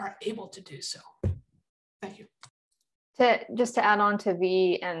people are able to do so. Thank you. Just to add on to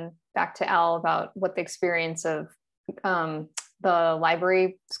V and back to Al about what the experience of the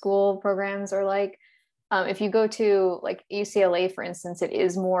library school programs are like. If you go to UCLA, for instance, it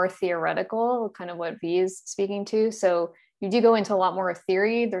is more theoretical, kind of what V is speaking to. So you do go into a lot more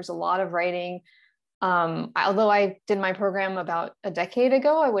theory. There's a lot of writing. Although I did my program about a decade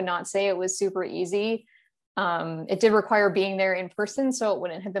ago, I would not say it was super easy. It did require being there in person, so it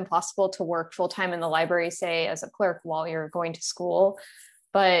wouldn't have been possible to work full-time in the library, say, as a clerk while you're going to school.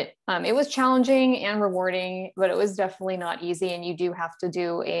 But it was challenging and rewarding, but it was definitely not easy. And you do have to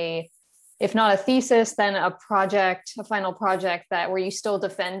do if not a thesis, then a final project where you still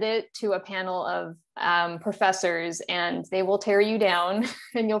defend it to a panel of professors, and they will tear you down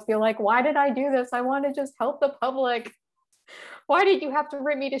and you'll feel like, why did I do this? I want to just help the public. Why did you have to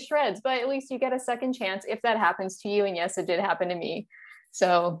rip me to shreds? But at least you get a second chance if that happens to you. And yes, it did happen to me.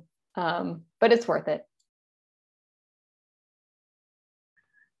 So, but it's worth it.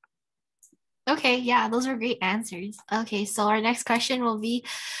 Okay, yeah, those are great answers. Okay, so our next question will be,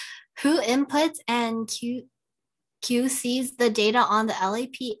 who inputs and QCs the data on the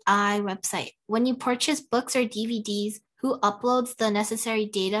LAPI website? When you purchase books or DVDs, who uploads the necessary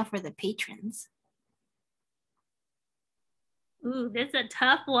data for the patrons? Ooh, this is a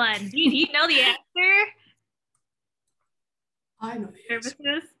tough one. Do you know the answer? I know the answer.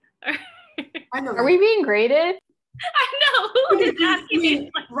 Services? I know. Are we being graded? I know. Who is asking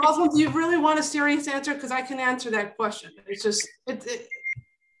me? Rosalind, do you really want a serious answer? Because I can answer that question. It's just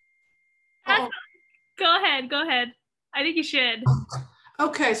Go ahead. I think you should.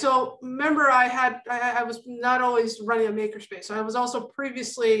 Okay, so remember I was not always running a makerspace. So I was also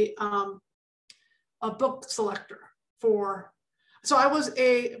previously a book selector so I was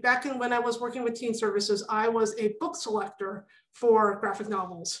back when I was working with teen services, I was a book selector for graphic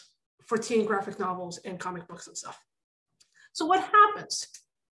novels, for teen graphic novels and comic books and stuff. So what happens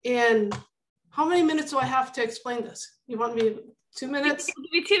in, how many minutes do I have to explain this? You want me 2 minutes?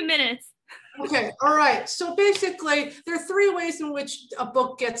 Give me 2 minutes. Okay, all right. So basically, there are 3 ways in which a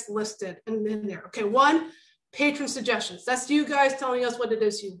book gets listed in there. Okay, 1, patron suggestions. That's you guys telling us what it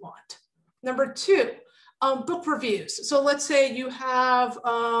is you want. Number 2, book reviews. So let's say you have,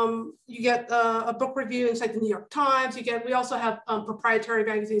 you get a book review inside the New York Times. We also have proprietary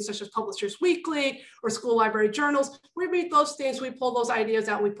magazines such as Publishers Weekly or school library journals. We read those things, we pull those ideas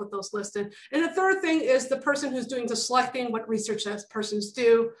out, we put those listed. And the third thing is the person who's doing the selecting, what research that persons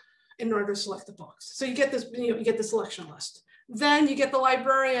do in order to select the books. So you get this, you get the selection list. Then you get the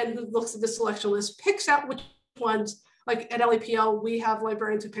librarian who looks at the selection list, picks out which ones, like at LAPL, we have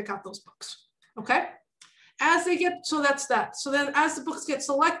librarians who pick out those books, okay? As they get, so that's that. So then as the books get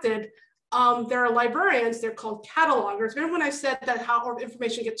selected, there are librarians, they're called catalogers. Remember when I said that how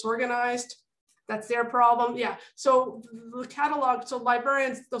information gets organized? That's their problem, yeah. So the catalog, so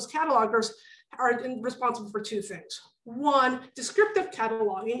librarians, those catalogers are responsible for 2 things. 1, descriptive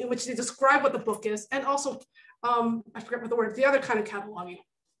cataloging, in which they describe what the book is, and also, I forget what the word, the other kind of cataloging,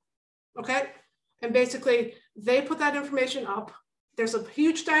 okay? And basically, they put that information up. There's a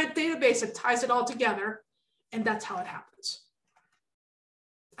huge database that ties it all together, and that's how it happens.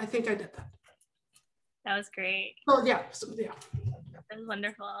 I think I did that. That was great. Oh, yeah, yeah. That was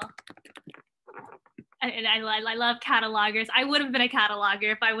wonderful. And I love catalogers. I would have been a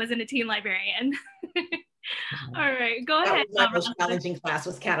cataloger if I wasn't a teen librarian. All right, go ahead. That was my most challenging class,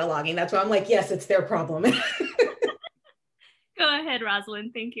 was cataloging. That's why I'm like, yes, it's their problem. Go ahead,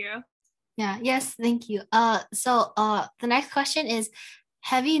 Rosalind. Thank you. Yeah, yes, thank you. So the next question is,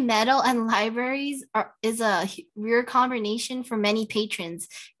 heavy metal and libraries is a rare combination for many patrons.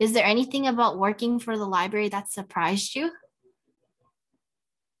 Is there anything about working for the library that surprised you?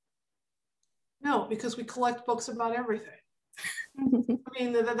 No, because we collect books about everything. I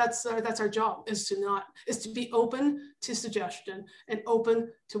mean, that's our job, is to be open to suggestion and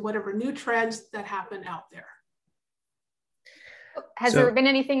open to whatever new trends that happen out there. Has there been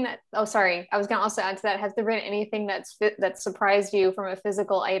anything that, oh, sorry, I was going to also add to that. Has there been anything that surprised you from a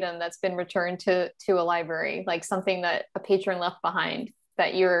physical item that's been returned to a library, like something that a patron left behind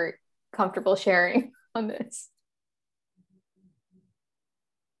that you're comfortable sharing on this?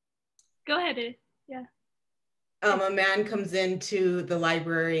 Go ahead. Yeah. A man comes into the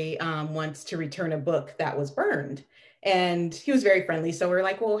library once to return a book that was burned. And he was very friendly. So we're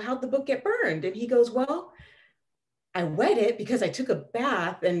like, well, how'd the book get burned? And he goes, well, I wet it because I took a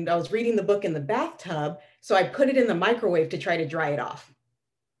bath and I was reading the book in the bathtub. So I put it in the microwave to try to dry it off.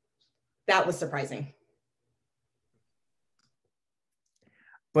 That was surprising.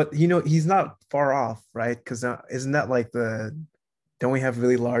 But, you know, he's not far off, right? Because isn't that like don't we have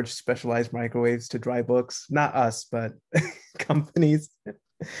really large specialized microwaves to dry books? Not us, but companies.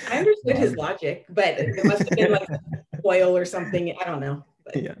 I understood his logic, but it must have been like oil or something. I don't know.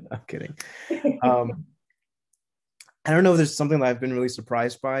 But. Yeah, no, I'm kidding. I don't know if there's something that I've been really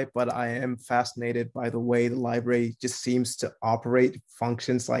surprised by, but I am fascinated by the way the library just seems to operate,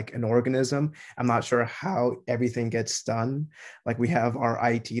 functions like an organism. I'm not sure how everything gets done. Like we have our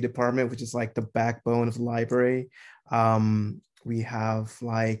IT department, which is like the backbone of the library. We have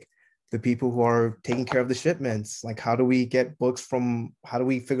like the people who are taking care of the shipments. Like how do we get books how do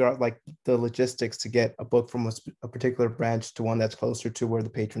we figure out like the logistics to get a book from a particular branch to one that's closer to where the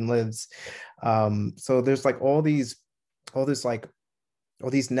patron lives? So there's like all these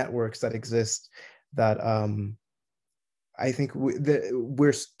networks that exist that I think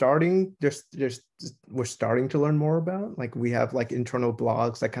we're starting to learn more about. Like we have like internal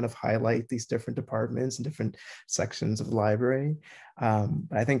blogs that kind of highlight these different departments and different sections of the library. But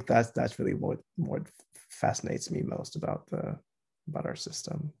I think that's really what fascinates me most about our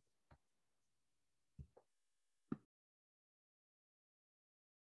system.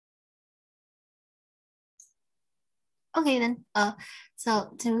 Okay, then.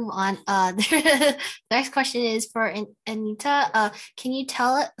 So to move on, the next question is for Ednita. Can you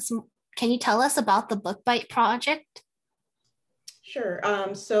tell us about the Book Bite project? Sure.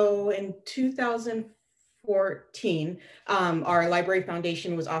 So in 2014, our library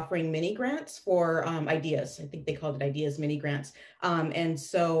foundation was offering mini grants for ideas. I think they called it ideas mini grants. And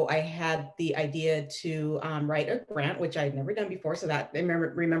so I had the idea to write a grant, which I'd never done before. So that,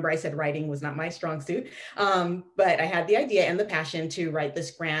 remember I said writing was not my strong suit, but I had the idea and the passion to write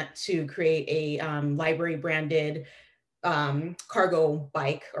this grant to create a library branded cargo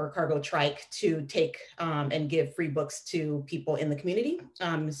bike or cargo trike to take and give free books to people in the community,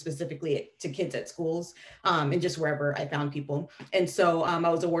 specifically to kids at schools and just wherever I found people. And so I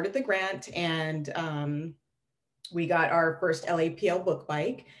was awarded the grant, and we got our first LAPL book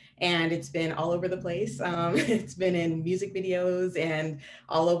bike, and it's been all over the place. It's been in music videos and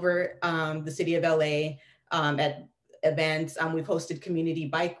all over the city of LA at events. We've hosted community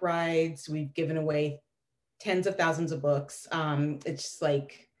bike rides. We've given away tens of thousands of books. It's just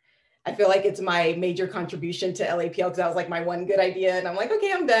like, I feel like it's my major contribution to LAPL, because that was like my one good idea. And I'm like,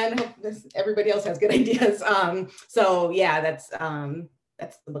 okay, I'm done. Hope everybody else has good ideas. So yeah, that's the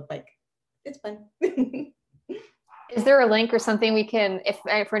book bike. It's fun. Is there a link or something we can, if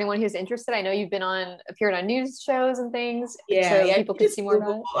for anyone who's interested? I know you've appeared on news shows and things. Yeah, people can see more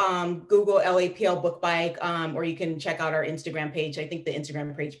about it. Google LAPL book bike, or you can check out our Instagram page. I think the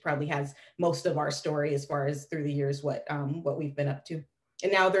Instagram page probably has most of our story as far as through the years what we've been up to.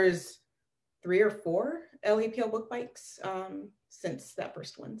 And now there's 3 or 4 LAPL book bikes since that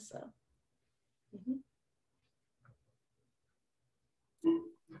first one. So. Mm-hmm.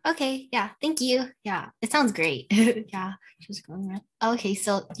 Okay, yeah, thank you. Yeah, it sounds great. Yeah, just going around. Okay,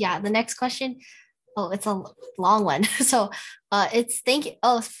 so yeah, the next question. Oh, it's a long one. So it's thank you.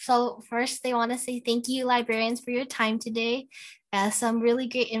 Oh, so first they want to say thank you, librarians, for your time today. Some really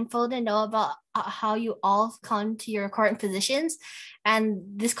great info to know about how you all come to your current positions. And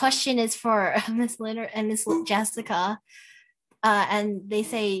this question is for Ms. Leonard and Ms. Jessica. And they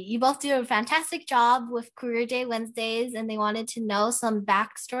say, you both do a fantastic job with Career Day Wednesdays, and they wanted to know some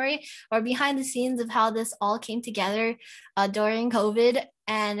backstory or behind the scenes of how this all came together during COVID,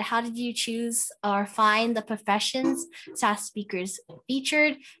 and how did you choose or find the professions SAS speakers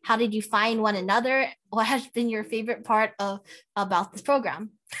featured? How did you find one another? What has been your favorite part about this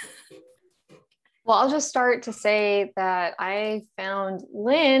program? Well, I'll just start to say that I found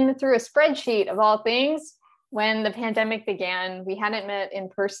Lynn through a spreadsheet of all things. When the pandemic began, we hadn't met in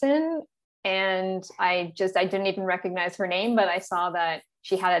person, and I didn't even recognize her name, but I saw that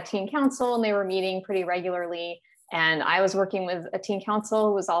she had a teen council and they were meeting pretty regularly. And I was working with a teen council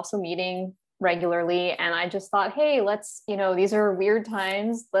who was also meeting regularly. And I just thought, hey, let's, these are weird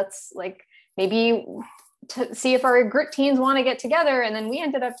times. Let's maybe see if our group teens want to get together. And then we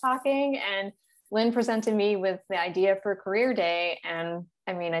ended up talking, and Lynn presented me with the idea for Career Day. And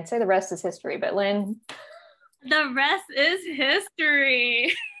I mean, I'd say the rest is history, but Lynn. The rest is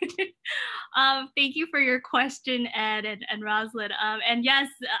history. Thank you for your question, Ed and Roslyn. And yes,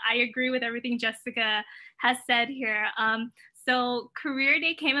 I agree with everything Jessica has said here. So Career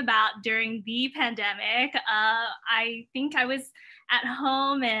Day came about during the pandemic. I think I was at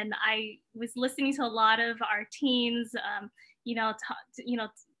home and I was listening to a lot of our teens,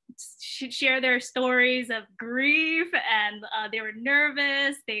 share their stories of grief, and they were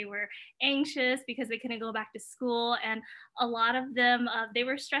nervous, they were anxious because they couldn't go back to school, and a lot of them they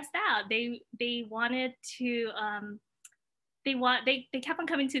were stressed out. They wanted to they kept on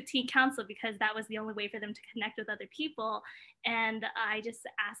coming to teen council because that was the only way for them to connect with other people. And I just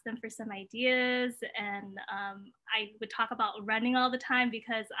asked them for some ideas, and I would talk about running all the time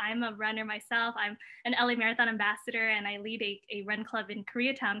because I'm a runner myself. I'm an LA Marathon ambassador, and I lead a run club in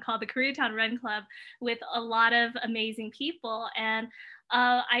Koreatown called the Koreatown Run Club with a lot of amazing people. And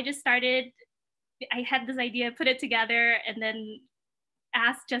I had this idea, put it together, and then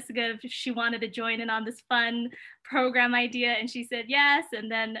asked Jessica if she wanted to join in on this fun program idea, and she said yes.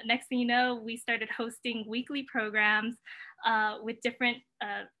 And then next thing you know, we started hosting weekly programs with different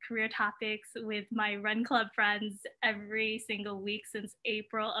career topics with my run club friends every single week since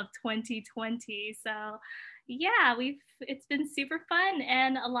April of 2020. So yeah, it's been super fun,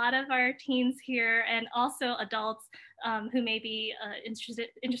 and a lot of our teens here and also adults who may be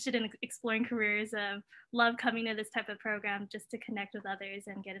interested in exploring careers love coming to this type of program just to connect with others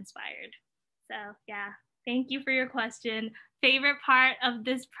and get inspired. So yeah, thank you for your question. Favorite part of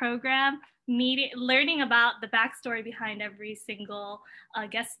this program, learning about the backstory behind every single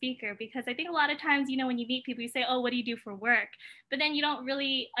guest speaker, because I think a lot of times, when you meet people, you say, oh, what do you do for work? But then you don't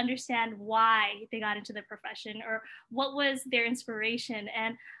really understand why they got into the profession or what was their inspiration.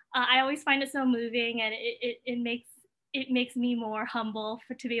 And I always find it so moving, and it makes me more humble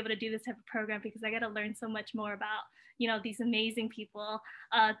to be able to do this type of program, because I got to learn so much more about, these amazing people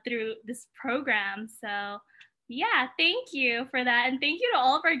through this program. So yeah, thank you for that. And thank you to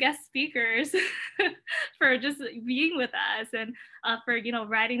all of our guest speakers for just being with us and for,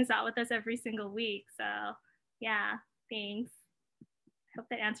 writing this out with us every single week. So yeah, thanks. I hope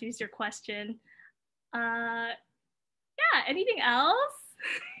that answers your question. Yeah, anything else?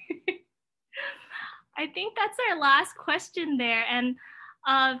 I think that's our last question there. And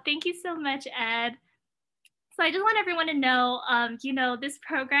thank you so much, Ed. So I just want everyone to know, this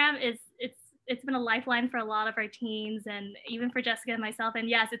program it's it's been a lifeline for a lot of our teens, and even for Jessica and myself. And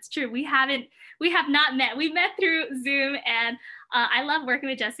yes, it's true. We have not met. We met through Zoom, and I love working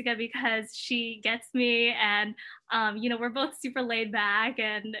with Jessica because she gets me, and we're both super laid back,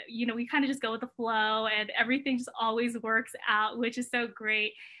 and we kind of just go with the flow, and everything just always works out, which is so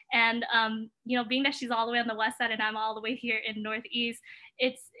great. And being that she's all the way on the west side and I'm all the way here in Northeast,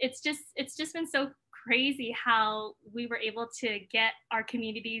 it's just been so crazy how we were able to get our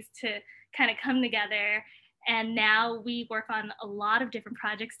communities to kind of come together. And now we work on a lot of different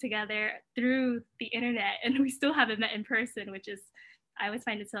projects together through the internet, and we still haven't met in person, which is, I always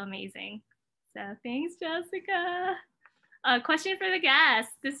find it so amazing. So thanks, Jessica. A question for the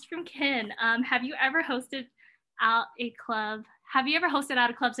guests. This is from Ken. Have you ever hosted out a club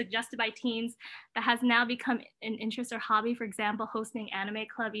suggested by teens that has now become an interest or hobby? For example, hosting anime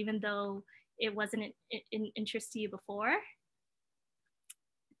club, even though it wasn't an interest to you before?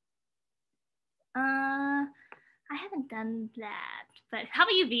 I haven't done that, but how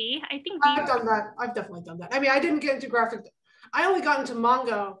about you, V? I think I've done that. I've definitely done that. I mean, I didn't get into graphic. I only got into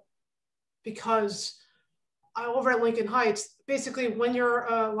manga because over at Lincoln Heights, basically when you're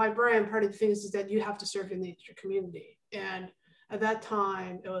a librarian, part of the things is that you have to serve your community. And at that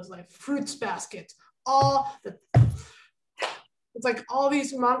time, it was like fruits baskets, it's like all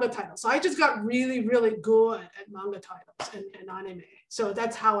these manga titles. So I just got really, really good at manga titles and anime. So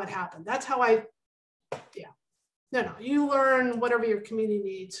that's how it happened. That's how you learn whatever your community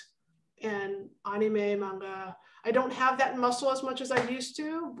needs. And anime, manga, I don't have that muscle as much as I used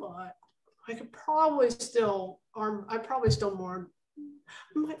to, but I could probably still, I might probably still know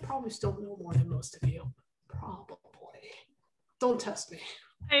more than most of you. Probably. Don't test me.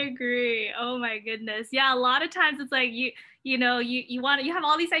 I agree. Oh my goodness. Yeah, a lot of times it's like you have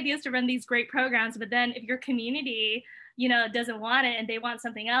all these ideas to run these great programs, but then if your community, doesn't want it and they want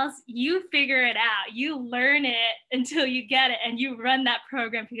something else, you figure it out. You learn it until you get it, and you run that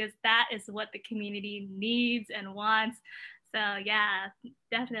program because that is what the community needs and wants. So yeah,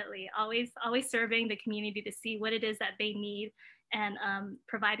 definitely always serving the community to see what it is that they need, and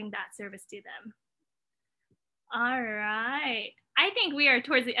providing that service to them. All right. I think we are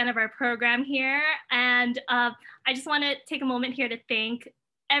towards the end of our program here, and I just want to take a moment here to thank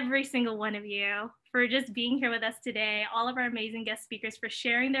every single one of you for just being here with us today, all of our amazing guest speakers for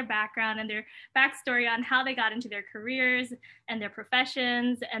sharing their background and their backstory on how they got into their careers and their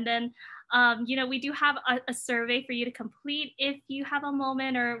professions. And then, we do have a survey for you to complete if you have a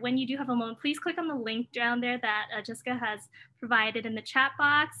moment, or when you do have a moment, please click on the link down there that Jessica has provided in the chat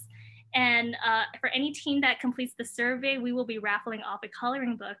box. And for any team that completes the survey, we will be raffling off a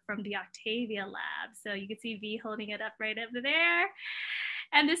coloring book from the Octavia Lab. So you can see V holding it up right over there.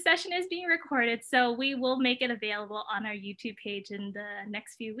 And this session is being recorded, so we will make it available on our YouTube page in the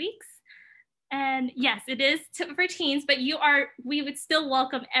next few weeks. And yes, it is for teens, but we would still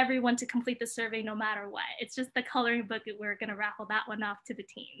welcome everyone to complete the survey no matter what. It's just the coloring book that we're gonna raffle that one off to the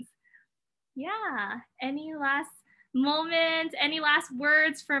teens. Yeah, any last moments, any last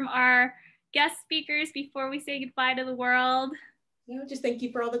words from our guest speakers before we say goodbye to the world? Just thank you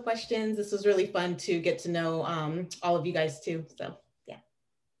for all the questions. This was really fun to get to know all of you guys too, so yeah.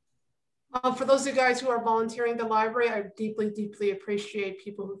 For those of you guys who are volunteering at the library, I deeply, deeply appreciate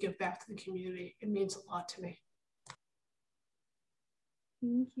people who give back to the community. It means a lot to me.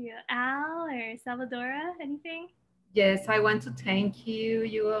 Thank you. Al or Salvadora, anything? Yes, I want to thank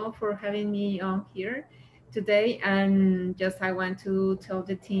you all for having me on here today. And just I want to tell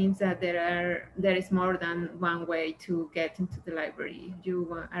the teams that there is more than one way to get into the library.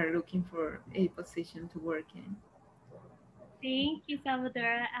 You are looking for a position to work in. Thank you,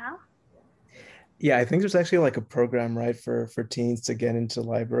 Salvadora. Al? Yeah, I think there's actually like a program, right, for teens to get into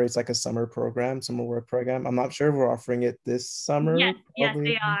library. It's like a summer work program. I'm not sure if we're offering it this summer. Yes,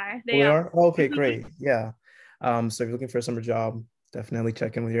 they are. They are? Oh, okay, great. Yeah. So if you're looking for a summer job, definitely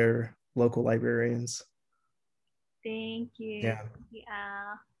check in with your local librarians. Thank you. Yeah. Thank you,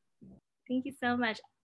 Al. Thank you so much.